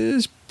example,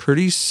 is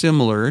pretty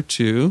similar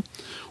to,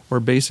 or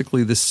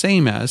basically the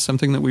same as,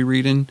 something that we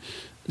read in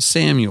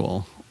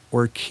Samuel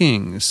or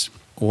Kings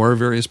or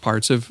various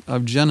parts of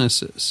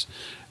Genesis.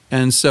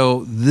 And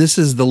so this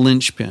is the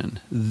linchpin.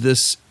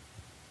 This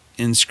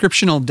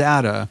inscriptional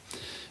data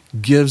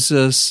gives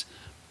us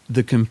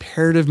the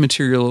comparative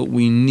material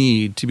we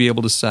need to be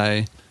able to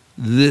say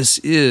this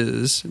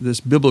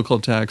biblical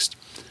text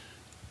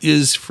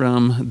is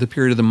from the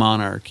period of the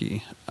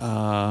monarchy.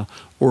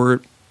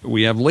 Or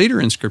we have later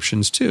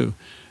inscriptions too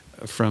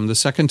from the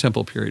Second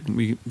Temple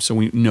period. So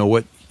we know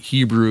what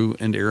Hebrew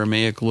and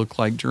Aramaic look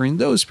like during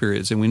those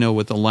periods, and we know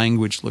what the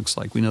language looks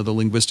like. We know the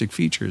linguistic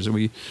features,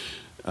 and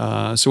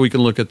So we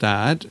can look at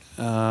that,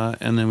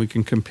 and then we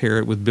can compare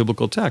it with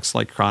biblical texts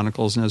like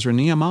Chronicles, and Ezra, and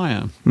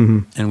Nehemiah.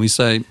 And we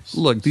say,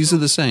 look, these are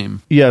the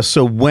same. Yeah,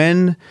 so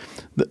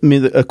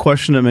a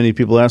question that many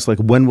people ask, like,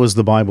 when was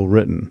the Bible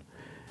written?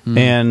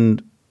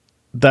 And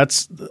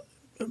that's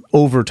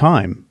over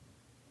time.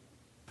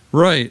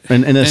 Right.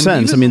 And in a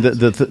sense, even,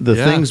 the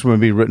things may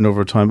be written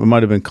over time. It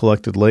might have been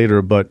collected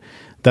later, but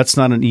that's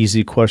not an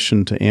easy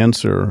question to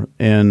answer.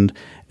 And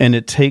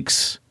it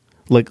takes,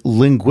 like,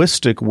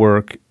 linguistic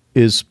work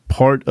is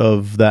part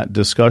of that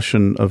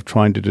discussion of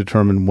trying to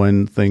determine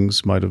when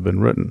things might have been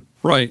written.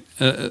 Right.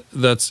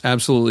 That's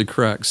absolutely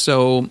correct.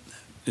 So,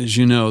 as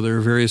you know, there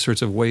are various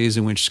sorts of ways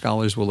in which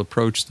scholars will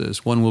approach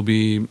this. One will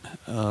be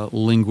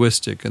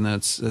linguistic, and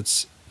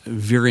that's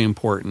very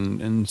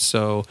important. And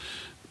so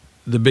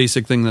the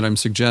basic thing that I'm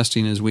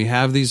suggesting is we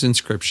have these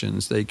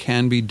inscriptions. They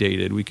can be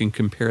dated. We can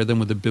compare them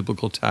with the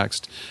biblical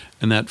text,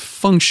 and that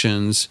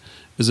functions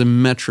as a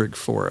metric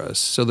for us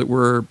so that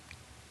we're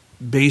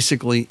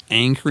basically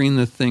anchoring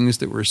the things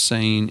that we're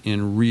saying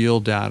in real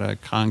data,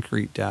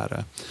 concrete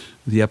data,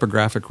 the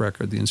epigraphic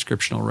record, the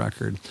inscriptional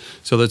record.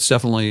 So that's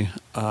definitely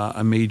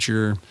a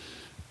major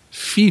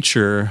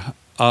feature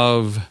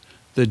of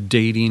the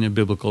dating of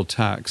biblical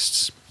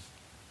texts.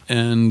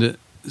 And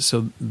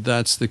so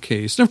that's the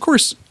case. And of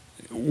course,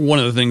 one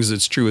of the things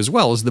that's true as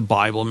well is the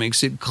Bible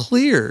makes it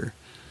clear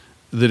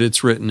that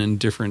it's written in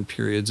different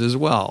periods as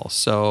well.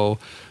 So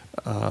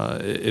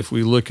if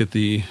we look at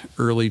the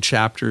early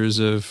chapters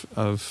of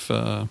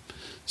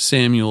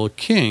Samuel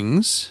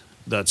Kings,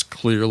 that's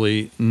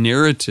clearly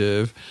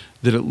narrative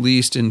that, at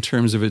least in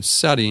terms of its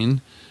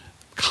setting,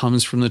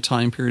 comes from the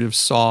time period of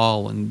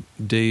Saul and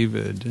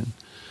David, and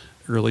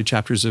early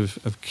chapters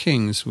of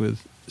Kings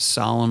with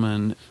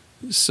Solomon.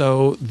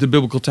 So the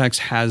biblical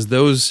text has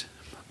those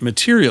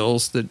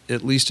materials that,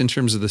 at least in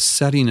terms of the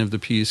setting of the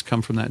piece,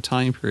 come from that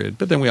time period.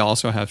 But then we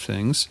also have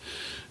things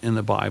in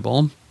the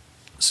Bible,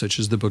 such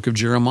as the book of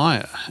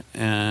Jeremiah.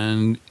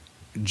 And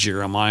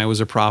Jeremiah was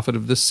a prophet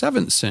of the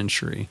 7th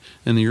century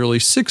and the early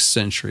 6th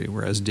century,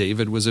 whereas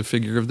David was a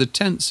figure of the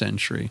 10th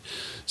century.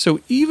 So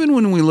even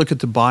when we look at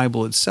the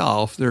Bible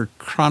itself, there are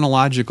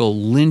chronological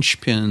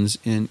linchpins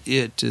in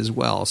it as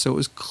well. So it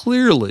was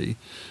clearly,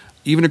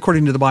 even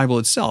according to the Bible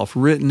itself,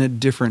 written at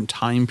different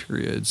time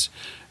periods.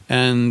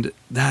 And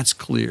that's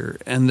clear.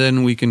 And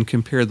then we can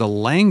compare the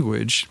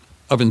language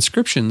of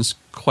inscriptions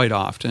quite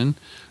often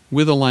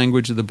with the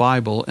language of the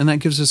Bible, and that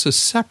gives us a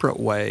separate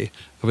way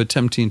of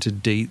attempting to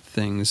date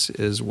things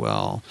as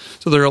well.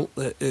 So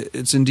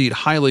it's indeed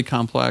highly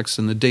complex,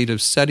 and the date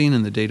of setting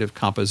and the date of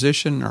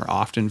composition are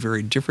often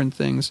very different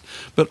things,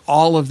 but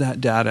all of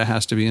that data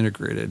has to be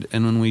integrated.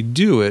 And when we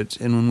do it,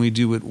 and when we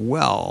do it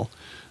well,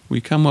 we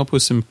come up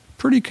with some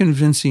pretty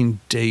convincing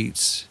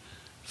dates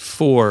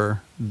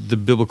for the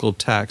biblical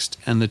text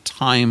and the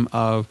time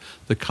of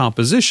the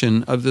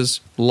composition of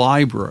this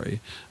library.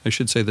 I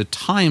should say the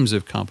times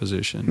of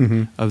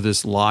composition of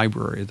this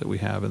library that we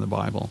have in the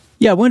Bible.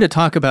 Yeah, I wanted to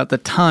talk about the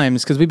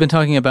times, because we've been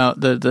talking about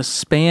the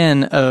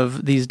span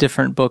of these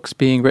different books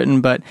being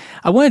written, but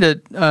I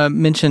wanted to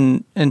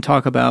mention and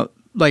talk about,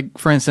 like,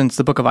 for instance,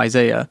 the book of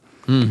Isaiah,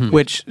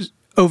 which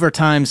over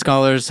time,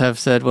 scholars have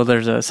said, well,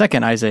 there's a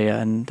second Isaiah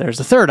and there's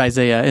a third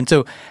Isaiah. And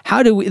so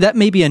how do we, that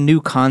may be a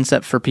new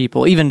concept for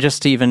people, even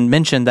just to even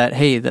mention that,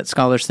 hey, that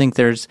scholars think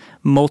there's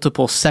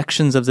multiple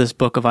sections of this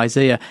book of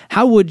Isaiah.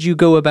 How would you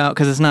go about,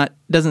 because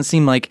doesn't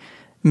seem like,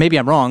 maybe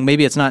I'm wrong,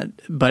 maybe it's not,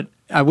 but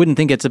I wouldn't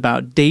think it's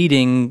about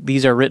dating.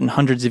 These are written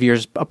hundreds of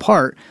years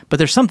apart, but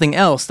there's something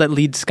else that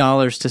leads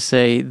scholars to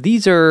say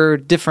these are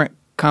different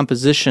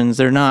compositions.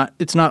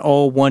 It's not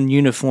all one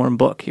uniform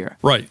book here.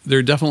 Right. There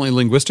are definitely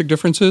linguistic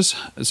differences.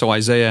 So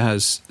Isaiah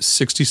has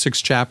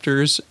 66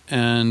 chapters,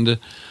 and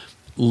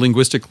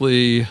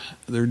linguistically,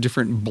 there are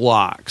different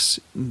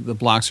blocks. The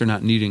blocks are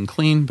not neat and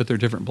clean, but they're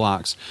different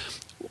blocks.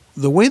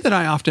 The way that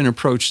I often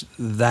approach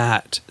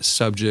that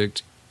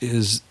subject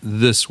is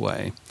this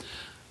way.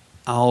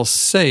 I'll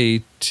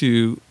say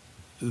to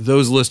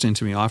those listening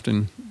to me,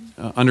 often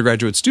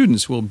undergraduate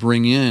students will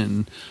bring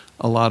in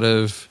a lot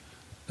of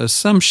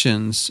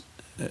assumptions,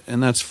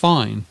 and that's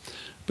fine.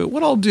 But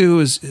what I'll do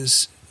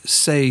is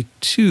say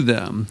to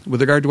them,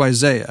 with regard to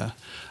Isaiah,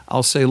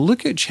 I'll say,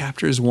 look at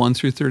chapters 1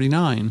 through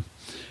 39,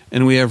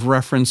 and we have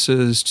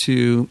references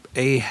to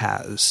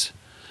Ahaz,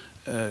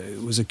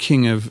 who was a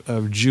king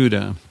of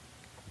Judah.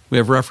 We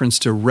have reference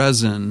to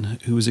Rezin,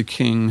 who was a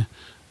king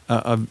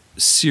of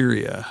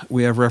Syria.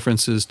 We have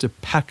references to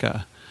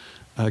Pekah,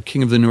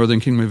 king of the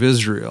northern kingdom of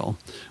Israel.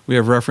 We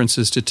have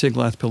references to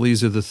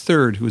Tiglath-Pileser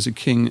III, who was a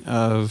king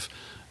of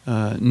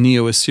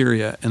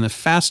Neo-Assyria. And the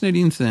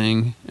fascinating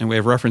thing, and we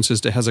have references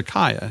to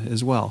Hezekiah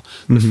as well,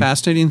 the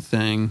fascinating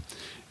thing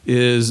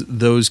is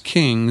those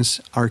kings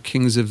are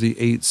kings of the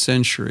 8th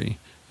century,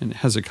 and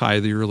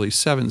Hezekiah the early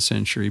 7th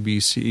century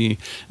BCE.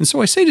 And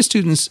so I say to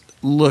students,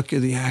 look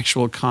at the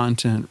actual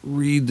content,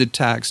 read the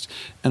text,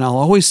 and I'll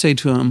always say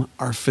to them,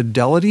 our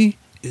fidelity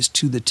is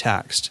to the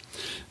text.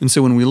 And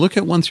so when we look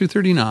at 1 through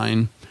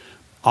 39,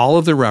 all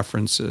of the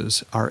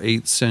references are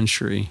 8th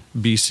century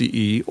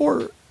BCE,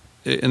 or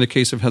in the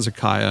case of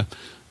Hezekiah,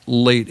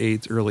 late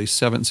 8th, early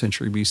 7th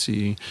century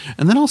BCE.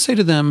 And then I'll say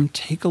to them,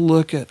 take a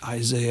look at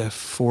Isaiah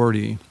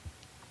 40,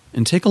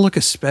 and take a look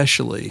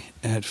especially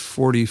at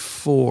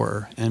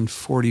 44 and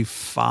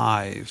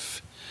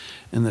 45.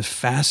 And the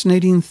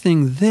fascinating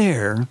thing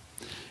there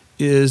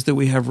is that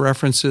we have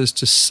references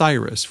to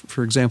Cyrus.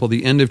 For example,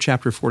 the end of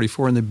chapter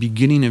 44 and the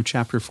beginning of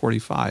chapter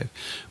 45.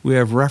 We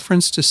have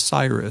reference to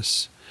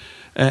Cyrus.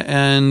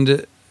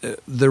 And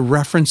the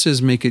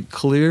references make it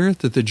clear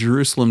that the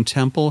Jerusalem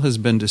temple has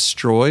been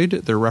destroyed.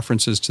 There are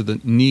references to the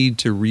need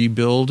to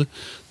rebuild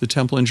the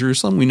temple in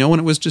Jerusalem. We know when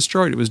it was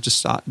destroyed. It was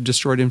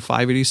destroyed in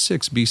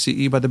 586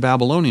 BCE by the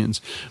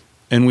Babylonians.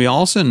 And we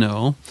also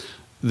know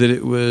that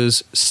it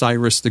was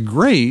Cyrus the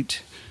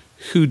Great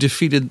who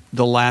defeated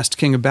the last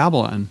king of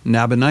Babylon,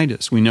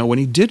 Nabonidus. We know when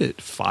he did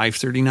it,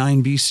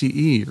 539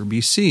 BCE or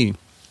BC.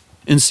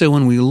 And so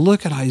when we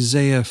look at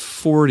Isaiah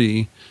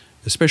 40,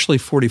 especially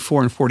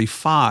 44 and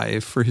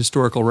 45 for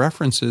historical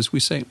references,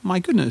 we say, my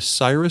goodness,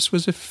 Cyrus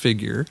was a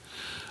figure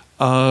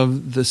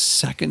of the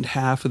second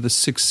half of the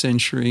 6th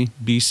century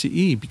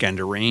BCE, began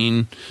to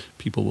reign.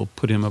 People will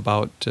put him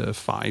about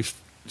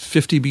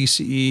 550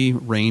 BCE,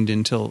 reigned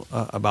until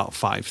about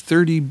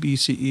 530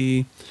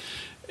 BCE.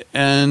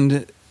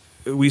 And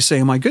we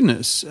say, my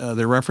goodness,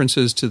 the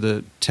references to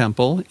the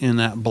temple in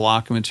that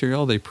block of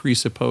material, they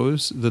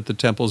presuppose that the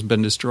temple's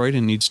been destroyed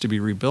and needs to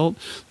be rebuilt.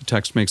 The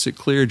text makes it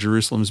clear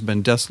Jerusalem's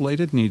been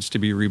desolated, needs to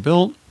be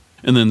rebuilt.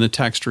 And then the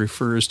text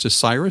refers to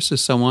Cyrus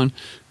as someone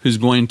who's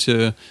going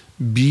to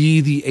be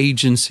the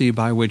agency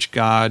by which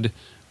God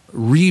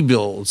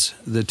rebuilds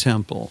the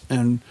temple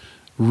and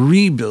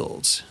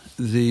rebuilds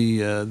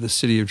the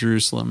city of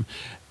Jerusalem.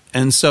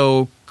 And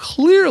so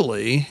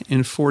clearly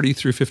in 40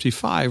 through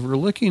 55, we're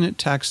looking at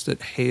texts that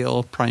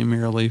hail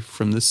primarily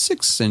from the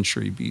 6th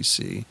century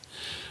BCE,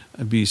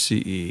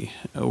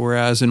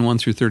 whereas in 1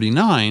 through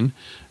 39,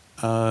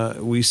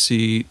 we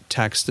see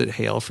texts that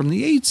hail from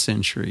the 8th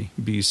century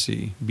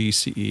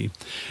BCE.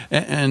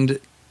 And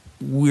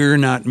we're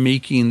not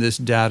making this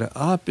data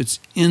up,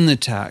 it's in the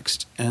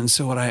text. And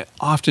so what I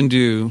often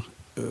do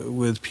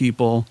with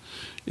people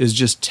is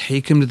just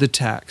take them to the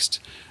text.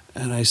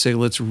 And I say,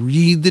 let's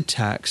read the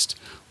text.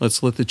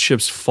 Let's let the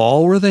chips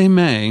fall where they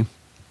may.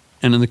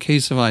 And in the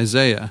case of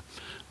Isaiah,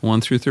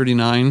 1 through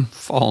 39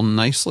 fall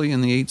nicely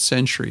in the 8th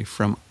century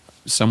from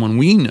someone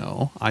we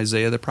know,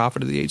 Isaiah the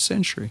prophet of the 8th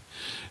century.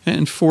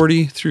 And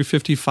 40 through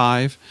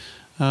 55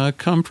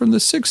 come from the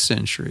 6th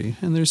century.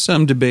 And there's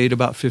some debate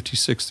about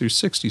 56 through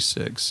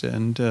 66.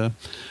 And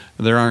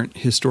there aren't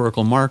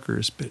historical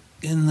markers. But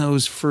in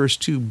those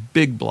first two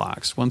big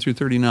blocks, 1 through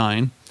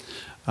 39,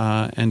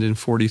 and in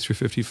 40 through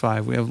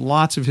 55, we have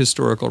lots of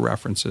historical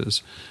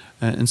references.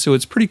 And so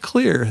it's pretty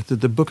clear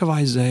that the book of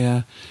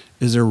Isaiah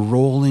is a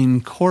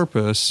rolling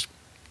corpus.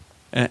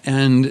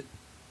 And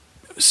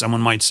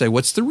someone might say,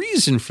 what's the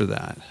reason for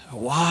that?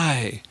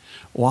 Why?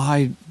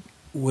 Why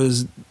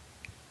was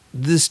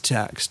this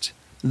text,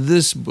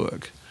 this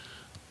book,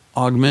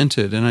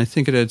 augmented? And I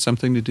think it had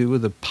something to do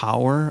with the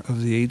power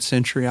of the 8th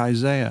century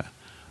Isaiah.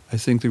 I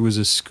think there was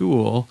a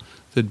school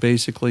that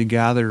basically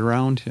gathered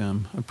around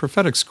him, a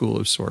prophetic school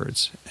of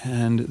sorts,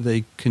 and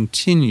they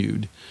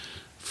continued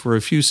for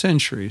a few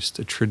centuries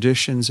the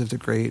traditions of the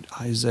great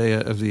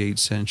Isaiah of the 8th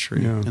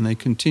century. Yeah. And they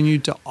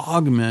continued to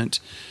augment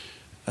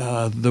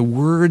the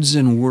words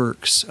and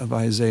works of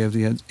Isaiah of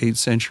the 8th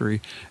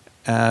century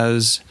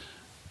as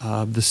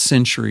the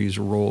centuries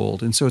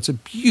rolled. And so it's a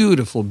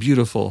beautiful,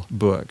 beautiful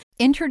book.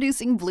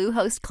 Introducing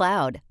Bluehost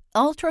Cloud,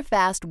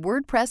 ultra-fast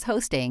WordPress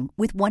hosting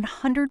with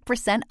 100%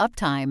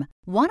 uptime.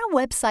 Want a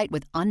website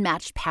with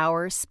unmatched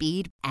power,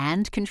 speed,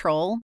 and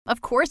control?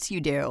 Of course you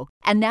do.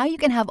 And now you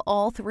can have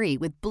all three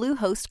with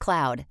Bluehost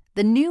Cloud,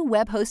 the new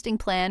web hosting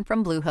plan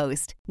from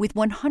Bluehost. With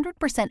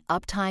 100%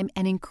 uptime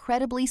and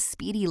incredibly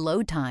speedy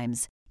load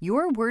times,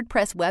 your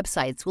WordPress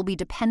websites will be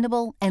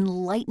dependable and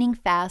lightning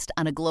fast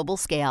on a global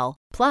scale.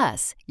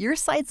 Plus, your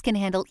sites can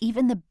handle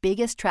even the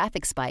biggest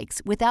traffic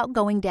spikes without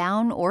going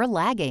down or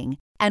lagging.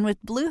 And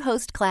with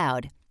Bluehost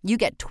Cloud, you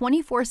get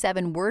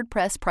 24/7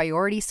 WordPress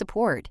priority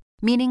support,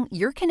 meaning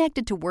you're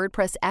connected to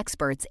WordPress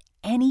experts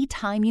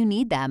anytime you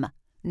need them.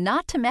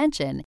 Not to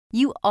mention,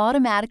 you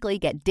automatically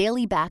get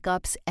daily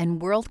backups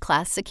and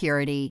world-class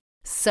security.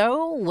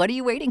 So, what are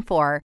you waiting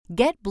for?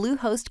 Get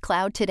Bluehost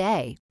Cloud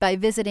today by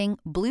visiting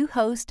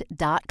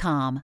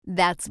Bluehost.com.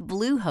 That's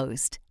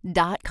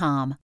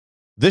Bluehost.com.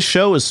 This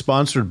show is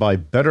sponsored by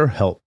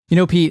BetterHelp. You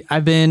know, Pete,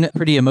 I've been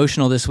pretty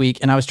emotional this week,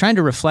 and I was trying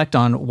to reflect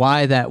on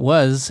why that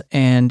was.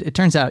 And it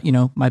turns out,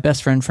 my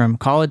best friend from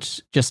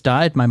college just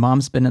died. My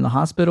mom's been in the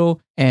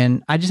hospital,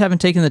 and I just haven't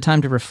taken the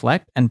time to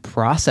reflect and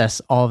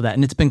process all of that.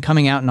 And it's been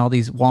coming out in all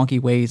these wonky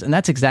ways. And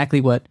that's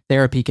exactly what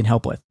therapy can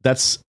help with.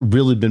 That's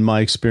really been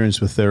my experience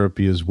with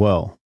therapy as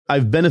well.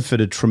 I've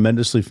benefited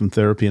tremendously from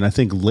therapy. And I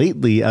think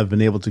lately I've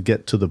been able to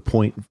get to the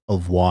point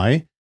of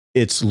why.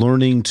 It's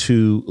learning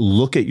to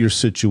look at your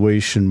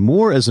situation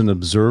more as an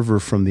observer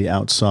from the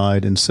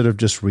outside instead of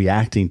just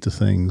reacting to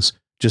things,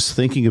 just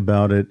thinking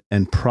about it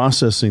and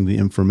processing the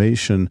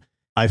information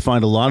I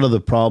find a lot of the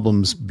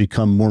problems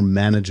become more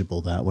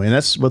manageable that way. And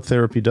that's what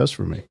therapy does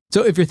for me.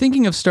 So if you're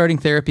thinking of starting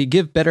therapy,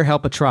 give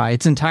BetterHelp a try.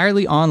 It's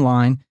entirely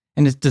online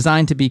and it's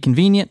designed to be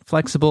convenient,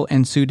 flexible,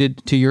 and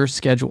suited to your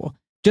schedule.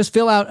 Just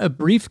fill out a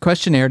brief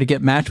questionnaire to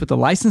get matched with a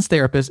licensed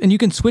therapist, and you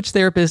can switch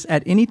therapists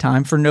at any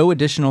time for no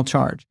additional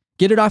charge.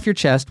 Get it off your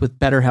chest with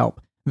BetterHelp.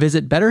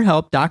 Visit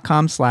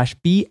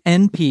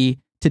betterhelp.com/BNP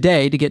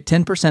today to get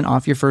 10%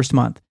 off your first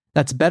month.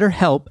 That's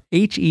BetterHelp,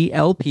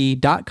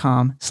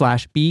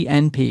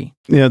 HELP.com/BNP.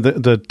 Yeah,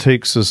 that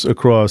takes us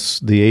across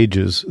the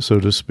ages,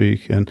 so to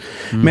speak. And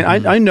I mean,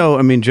 I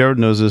know, Jared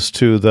knows this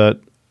too, that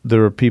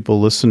there are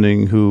people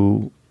listening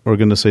who are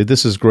going to say,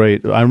 this is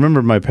great. I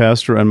remember my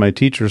pastor and my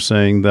teacher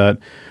saying that,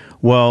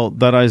 well,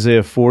 that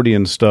Isaiah 40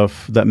 and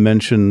stuff that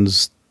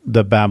mentions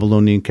the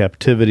Babylonian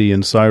captivity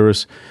and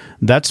Cyrus,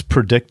 that's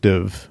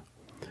predictive.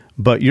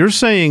 But you're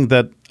saying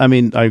that, I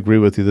agree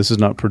with you, this is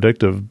not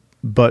predictive,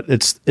 but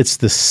it's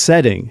the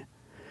setting.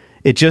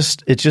 It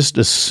just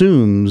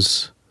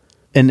assumes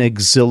an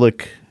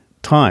exilic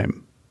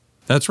time.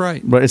 That's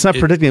right. But it's not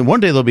predicting.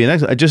 One day there'll be an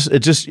exile.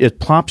 It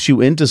plops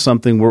you into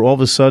something where all of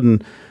a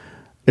sudden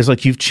it's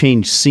like you've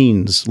changed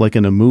scenes, like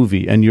in a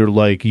movie, and you're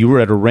like you were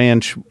at a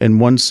ranch in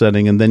one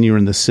setting, and then you're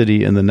in the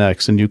city in the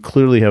next, and you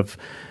clearly have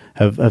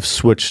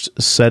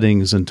switched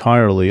settings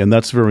entirely, and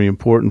that's very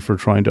important for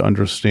trying to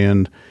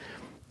understand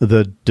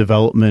the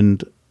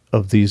development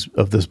of this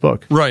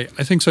book. Right.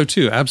 I think so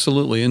too.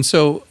 Absolutely. And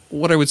so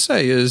what I would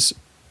say is,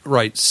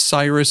 right,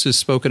 Cyrus is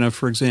spoken of,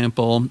 for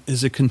example,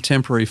 as a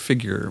contemporary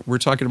figure. We're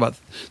talking about,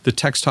 the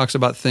text talks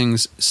about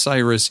things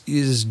Cyrus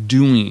is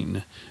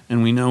doing,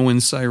 and we know when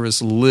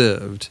Cyrus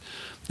lived.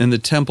 And the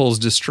temple's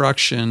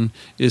destruction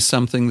is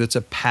something that's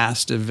a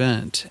past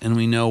event, and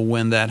we know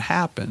when that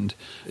happened.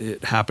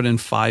 It happened in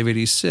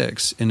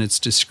 586, and it's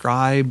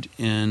described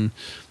in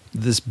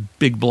this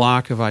big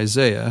block of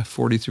Isaiah,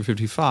 40 through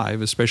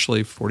 55,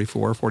 especially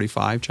 44,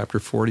 45, chapter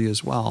 40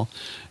 as well,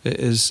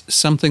 is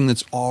something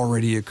that's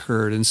already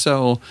occurred. And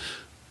so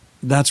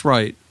that's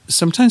right.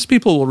 Sometimes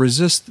people will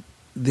resist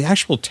the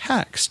actual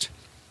text.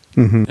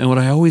 Mm-hmm. And what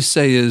I always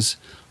say is,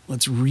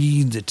 let's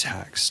read the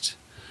text.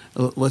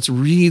 Let's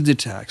read the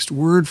text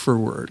word for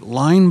word,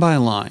 line by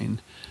line,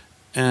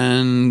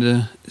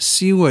 and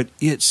see what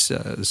it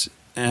says.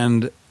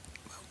 And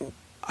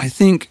I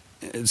think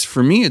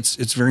for me,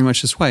 it's very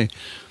much this way.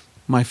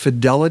 My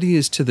fidelity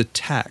is to the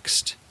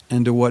text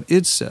and to what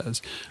it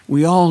says.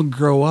 We all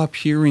grow up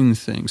hearing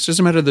things. It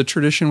doesn't matter the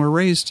tradition we're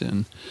raised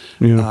in.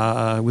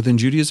 Yeah. Within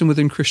Judaism,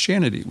 within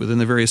Christianity, within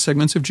the various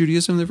segments of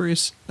Judaism, the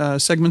various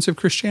segments of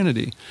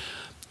Christianity.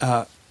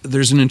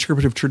 There's an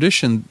interpretive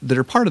tradition that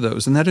are part of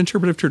those, and that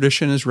interpretive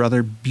tradition is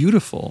rather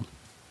beautiful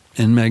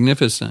and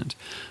magnificent.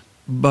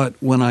 But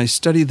when I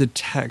study the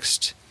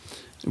text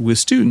with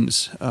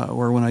students,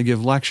 or when I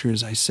give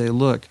lectures, I say,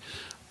 look,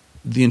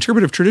 the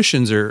interpretive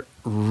traditions are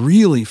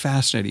really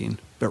fascinating,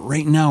 but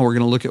right now we're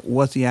going to look at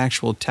what the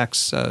actual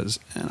text says.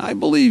 And I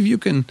believe you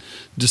can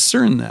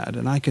discern that,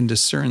 and I can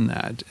discern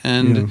that.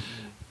 And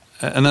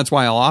that's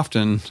why I'll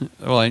often,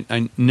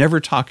 I never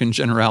talk in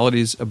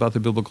generalities about the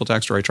biblical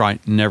text, or I try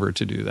never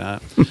to do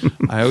that.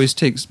 I always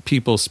take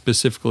people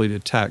specifically to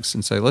text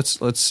and say,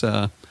 let's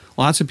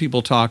lots of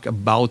people talk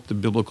about the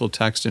biblical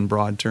text in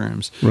broad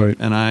terms. Right.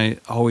 And I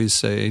always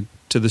say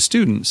to the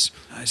students,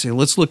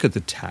 let's look at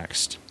the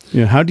text.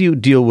 Yeah. How do you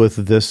deal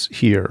with this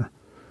here?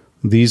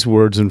 These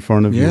words in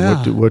front of you.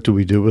 What do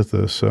we do with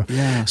this? So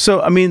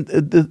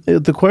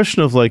the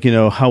question of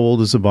how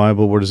old is the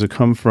Bible? Where does it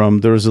come from?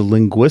 There's a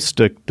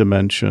linguistic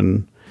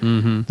dimension.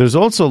 Mm-hmm. There's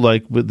also,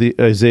 with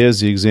Isaiah's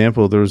the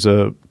example, there's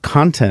a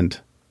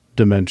content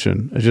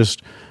dimension.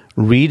 Just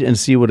read and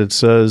see what it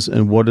says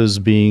and what is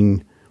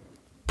being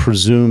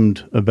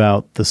presumed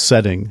about the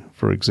setting,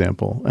 for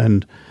example.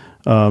 And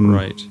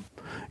right.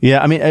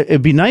 Yeah,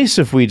 it'd be nice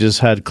if we just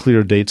had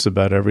clear dates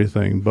about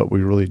everything, but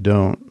we really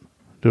don't.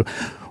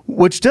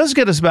 Which does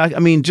get us back.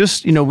 We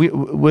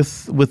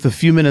with the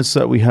few minutes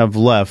that we have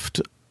left,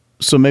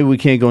 so maybe we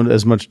can't go into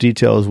as much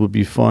detail as would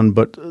be fun,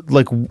 but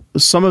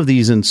some of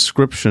these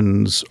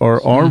inscriptions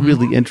are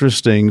really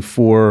interesting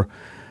for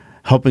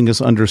helping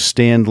us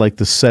understand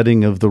the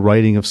setting of the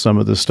writing of some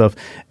of this stuff.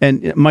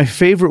 And my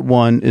favorite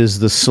one is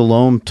the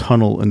Siloam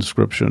Tunnel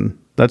inscription.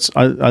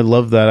 I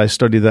love that. I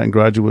studied that in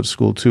graduate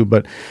school too.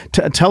 But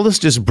tell us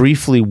just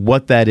briefly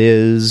what that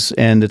is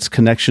and its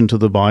connection to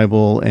the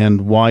Bible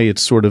and why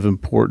it's sort of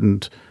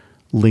important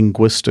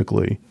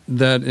linguistically.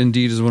 That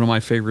indeed is one of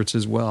my favorites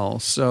as well.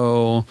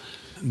 So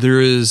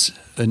there is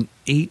an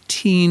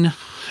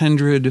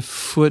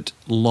 1,800-foot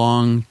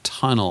long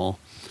tunnel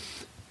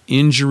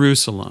in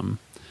Jerusalem,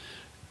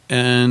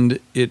 and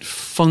it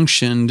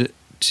functioned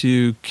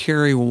to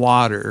carry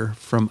water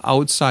from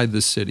outside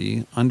the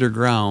city,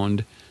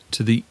 underground,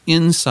 to the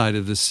inside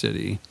of the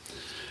city.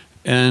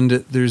 And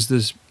there's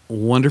this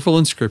wonderful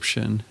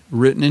inscription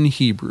written in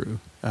Hebrew.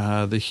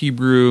 The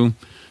Hebrew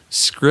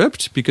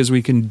script, because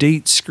we can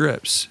date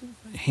scripts.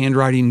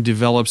 Handwriting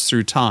develops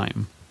through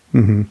time.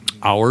 Mm-hmm.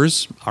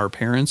 Ours, our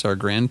parents, our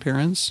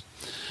grandparents,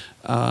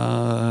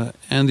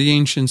 and the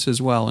ancients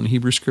as well, and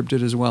Hebrew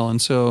scripted as well.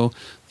 And so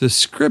the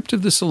script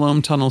of the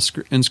Siloam Tunnel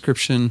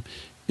inscription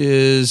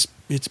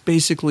it's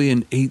basically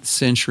an late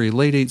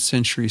 8th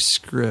century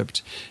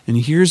script. And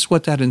here's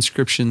what that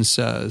inscription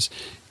says.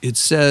 It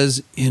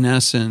says, in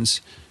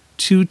essence,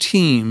 2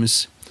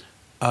 teams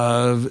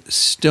of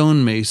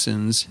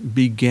stonemasons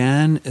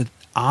began at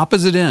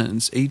opposite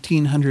ends,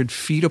 1,800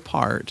 feet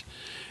apart,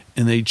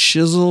 and they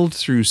chiseled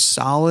through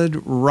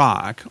solid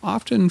rock,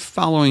 often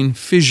following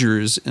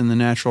fissures in the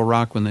natural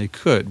rock when they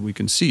could. We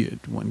can see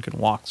it. One can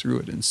walk through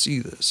it and see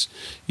this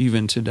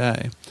even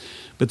today.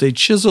 But they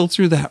chiseled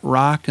through that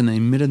rock and they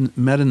met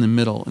in the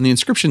middle. And the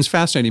inscription is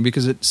fascinating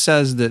because it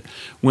says that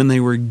when they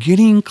were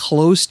getting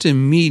close to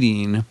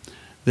meeting,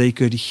 they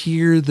could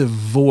hear the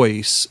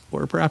voice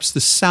or perhaps the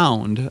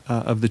sound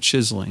of the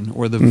chiseling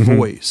or the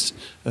voice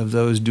of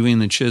those doing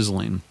the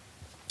chiseling.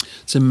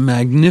 It's a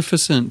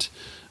magnificent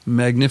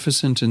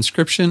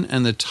inscription,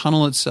 and the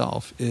tunnel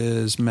itself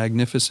is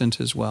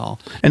magnificent as well.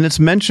 And it's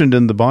mentioned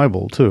in the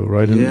Bible too,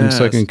 right? In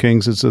 2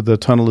 Kings, the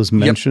tunnel is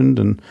mentioned.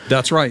 Yep. And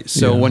that's right.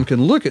 So one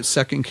can look at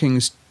 2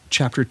 Kings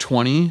chapter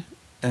 20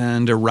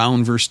 and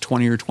around verse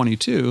 20 or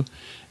 22,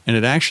 and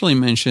it actually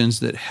mentions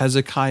that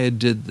Hezekiah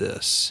did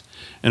this.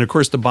 And of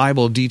course, the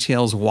Bible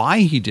details why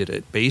he did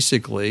it.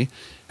 Basically,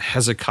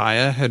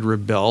 Hezekiah had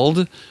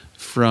rebelled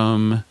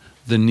from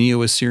the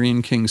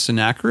Neo-Assyrian king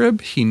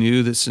Sennacherib. He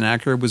knew that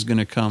Sennacherib was going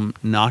to come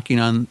knocking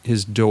on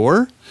his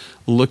door,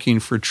 looking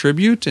for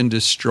tribute and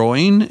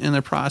destroying in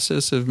the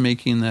process of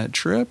making that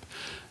trip.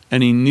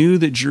 And he knew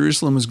that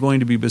Jerusalem was going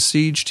to be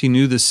besieged. He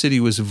knew the city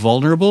was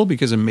vulnerable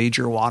because a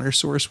major water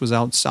source was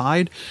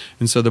outside.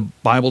 And so the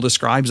Bible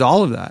describes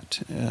all of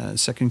that,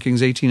 2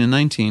 Kings 18 and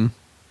 19.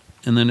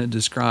 And then it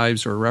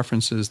describes or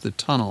references the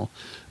tunnel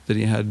that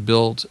he had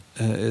built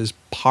as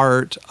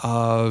part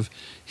of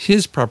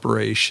his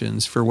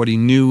preparations for what he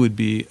knew would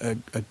be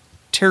a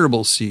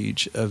terrible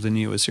siege of the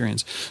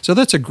Neo-Assyrians. So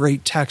that's a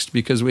great text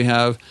because we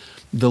have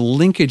the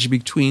linkage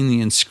between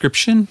the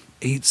inscription,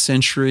 8th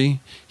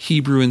century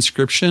Hebrew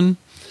inscription,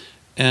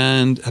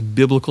 and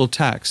biblical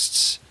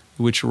texts,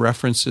 which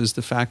references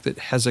the fact that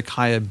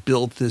Hezekiah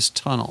built this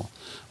tunnel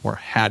or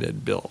had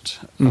it built.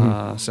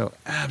 So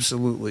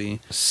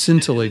absolutely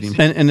scintillating.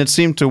 And it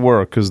seemed to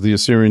work because the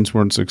Assyrians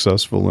weren't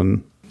successful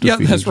in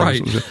defeating that's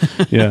right.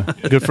 Yeah,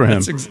 good for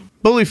him.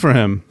 Bully for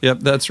him. Yep,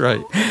 that's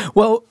right.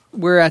 Well,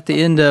 we're at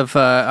the end of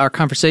our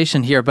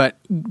conversation here, but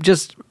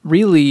just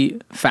really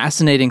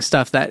fascinating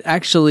stuff that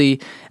actually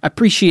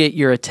appreciate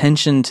your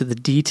attention to the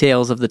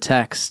details of the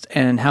text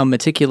and how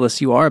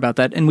meticulous you are about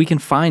that. And we can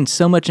find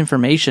so much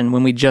information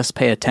when we just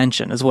pay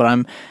attention, is what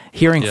I'm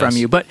hearing from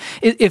you. But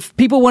if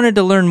people wanted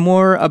to learn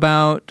more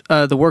about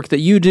the work that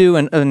you do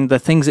and the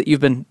things that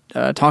you've been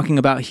talking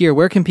about here,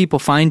 where can people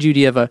find you?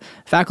 Do you have a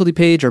faculty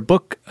page or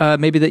book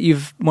maybe that you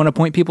want to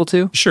point people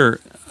to? Sure.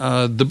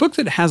 The book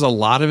that has a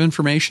lot of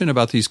information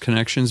about these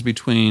connections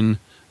between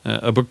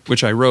a book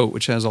which I wrote,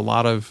 which has a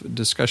lot of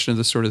discussion of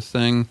this sort of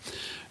thing,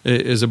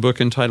 is a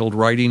book entitled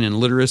Writing and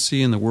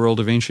Literacy in the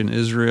World of Ancient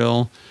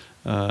Israel,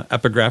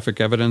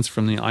 Epigraphic Evidence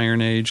from the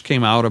Iron Age.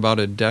 Came out about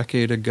a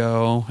decade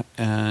ago,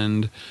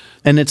 and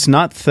it's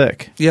not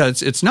thick. Yeah,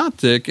 it's not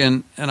thick,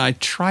 and I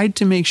tried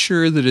to make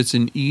sure that it's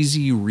an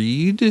easy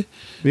read.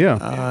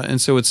 Yeah.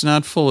 And so it's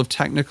not full of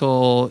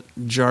technical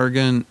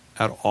jargon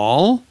at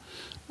all.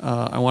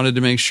 I wanted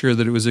to make sure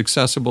that it was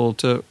accessible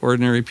to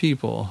ordinary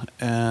people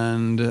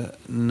and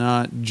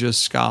not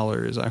just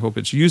scholars. I hope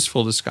it's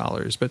useful to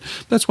scholars, but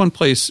that's one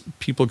place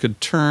people could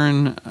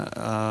turn.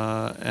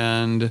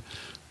 And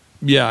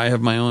yeah, I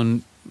have my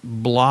own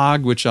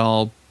blog, which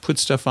I'll put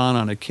stuff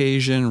on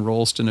occasion,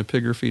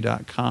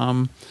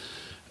 rollstonepigraphy.com.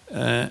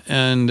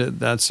 And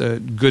that's a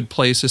good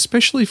place,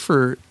 especially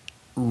for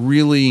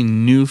really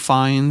new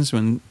finds.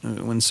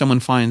 When someone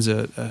finds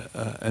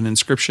an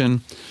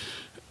inscription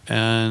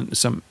and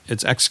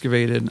it's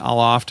excavated, I'll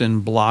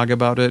often blog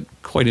about it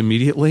quite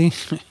immediately,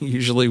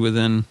 usually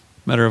within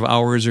a matter of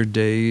hours or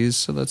days.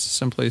 So that's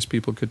some place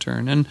people could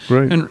turn. And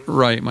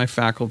my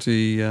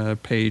faculty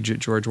page at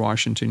George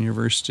Washington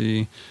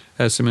University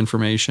has some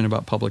information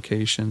about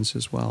publications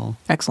as well.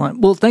 Excellent.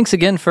 Well, thanks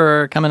again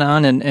for coming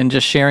on and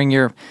just sharing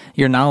your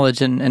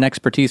knowledge and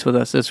expertise with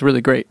us. It's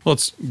really great. Well,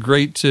 it's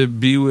great to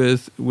be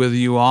with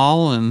you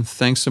all, and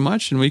thanks so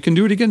much. And we can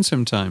do it again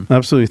sometime.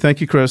 Absolutely.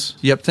 Thank you, Chris.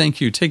 Yep,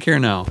 thank you. Take care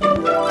now.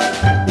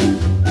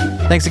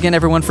 Thanks again,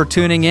 everyone, for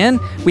tuning in.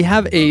 We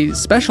have a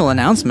special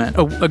announcement.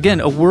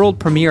 Again, a world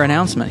premiere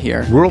announcement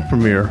here. World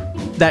premiere.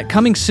 That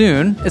coming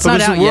soon. It's not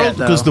out yet,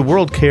 though. Because the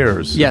world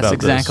cares. Yes, about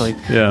exactly.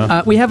 This.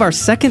 Yeah. We have our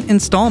second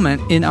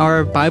installment in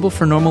our Bible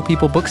for Normal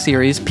People book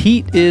series.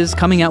 Pete is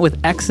coming out with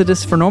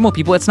Exodus for Normal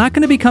People. It's not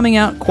going to be coming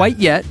out quite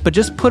yet, but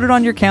just put it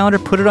on your calendar,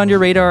 put it on your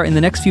radar. In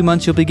the next few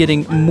months, you'll be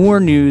getting more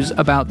news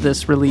about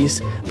this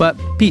release. But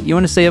Pete, you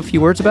want to say a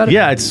few words about it?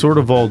 Yeah, it's sort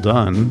of all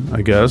done,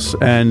 I guess.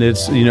 And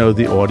it's,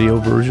 the audio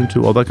version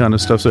too, all that kind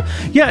of stuff. So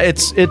yeah,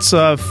 it's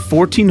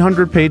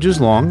 1,400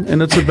 pages long,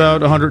 and it's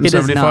about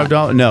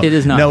 $175. No, it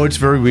is not. No, it's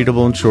very very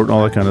readable and short and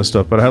all that kind of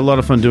stuff. But I had a lot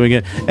of fun doing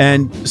it.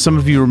 And some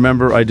of you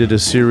remember I did a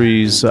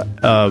series,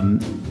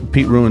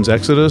 Pete Ruin's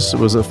Exodus. It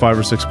was a 5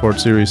 or 6 part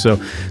series. So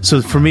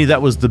for me,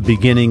 that was the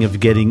beginning of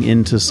getting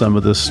into some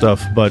of this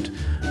stuff. But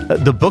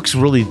the book's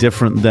really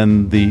different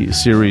than the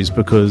series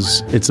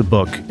because it's a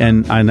book,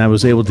 and I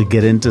was able to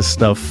get into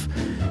stuff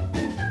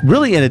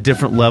really at a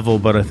different level,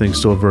 but I think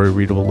still a very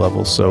readable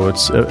level. So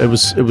it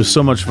was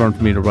so much fun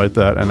for me to write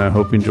that, and I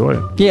hope you enjoy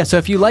it. Yeah, so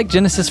if you like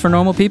Genesis for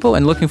Normal People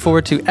and looking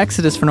forward to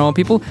Exodus for Normal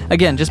People,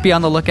 again, just be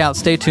on the lookout.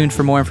 Stay tuned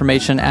for more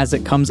information as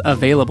it comes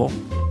available.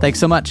 Thanks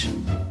so much.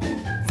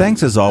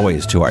 Thanks as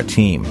always to our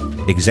team.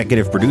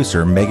 Executive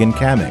producer Megan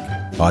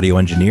Kamick, audio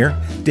engineer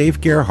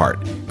Dave Gerhardt,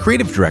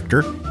 creative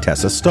director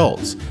Tessa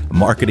Stoltz,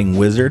 marketing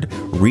wizard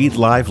Reed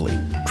Lively,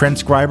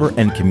 transcriber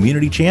and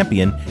community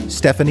champion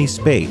Stephanie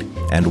Spade,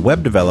 and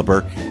web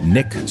developer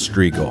Nick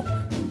Striegel.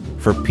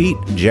 For Pete,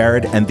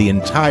 Jared, and the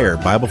entire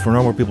Bible for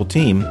Normal People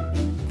team,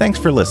 thanks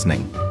for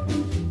listening.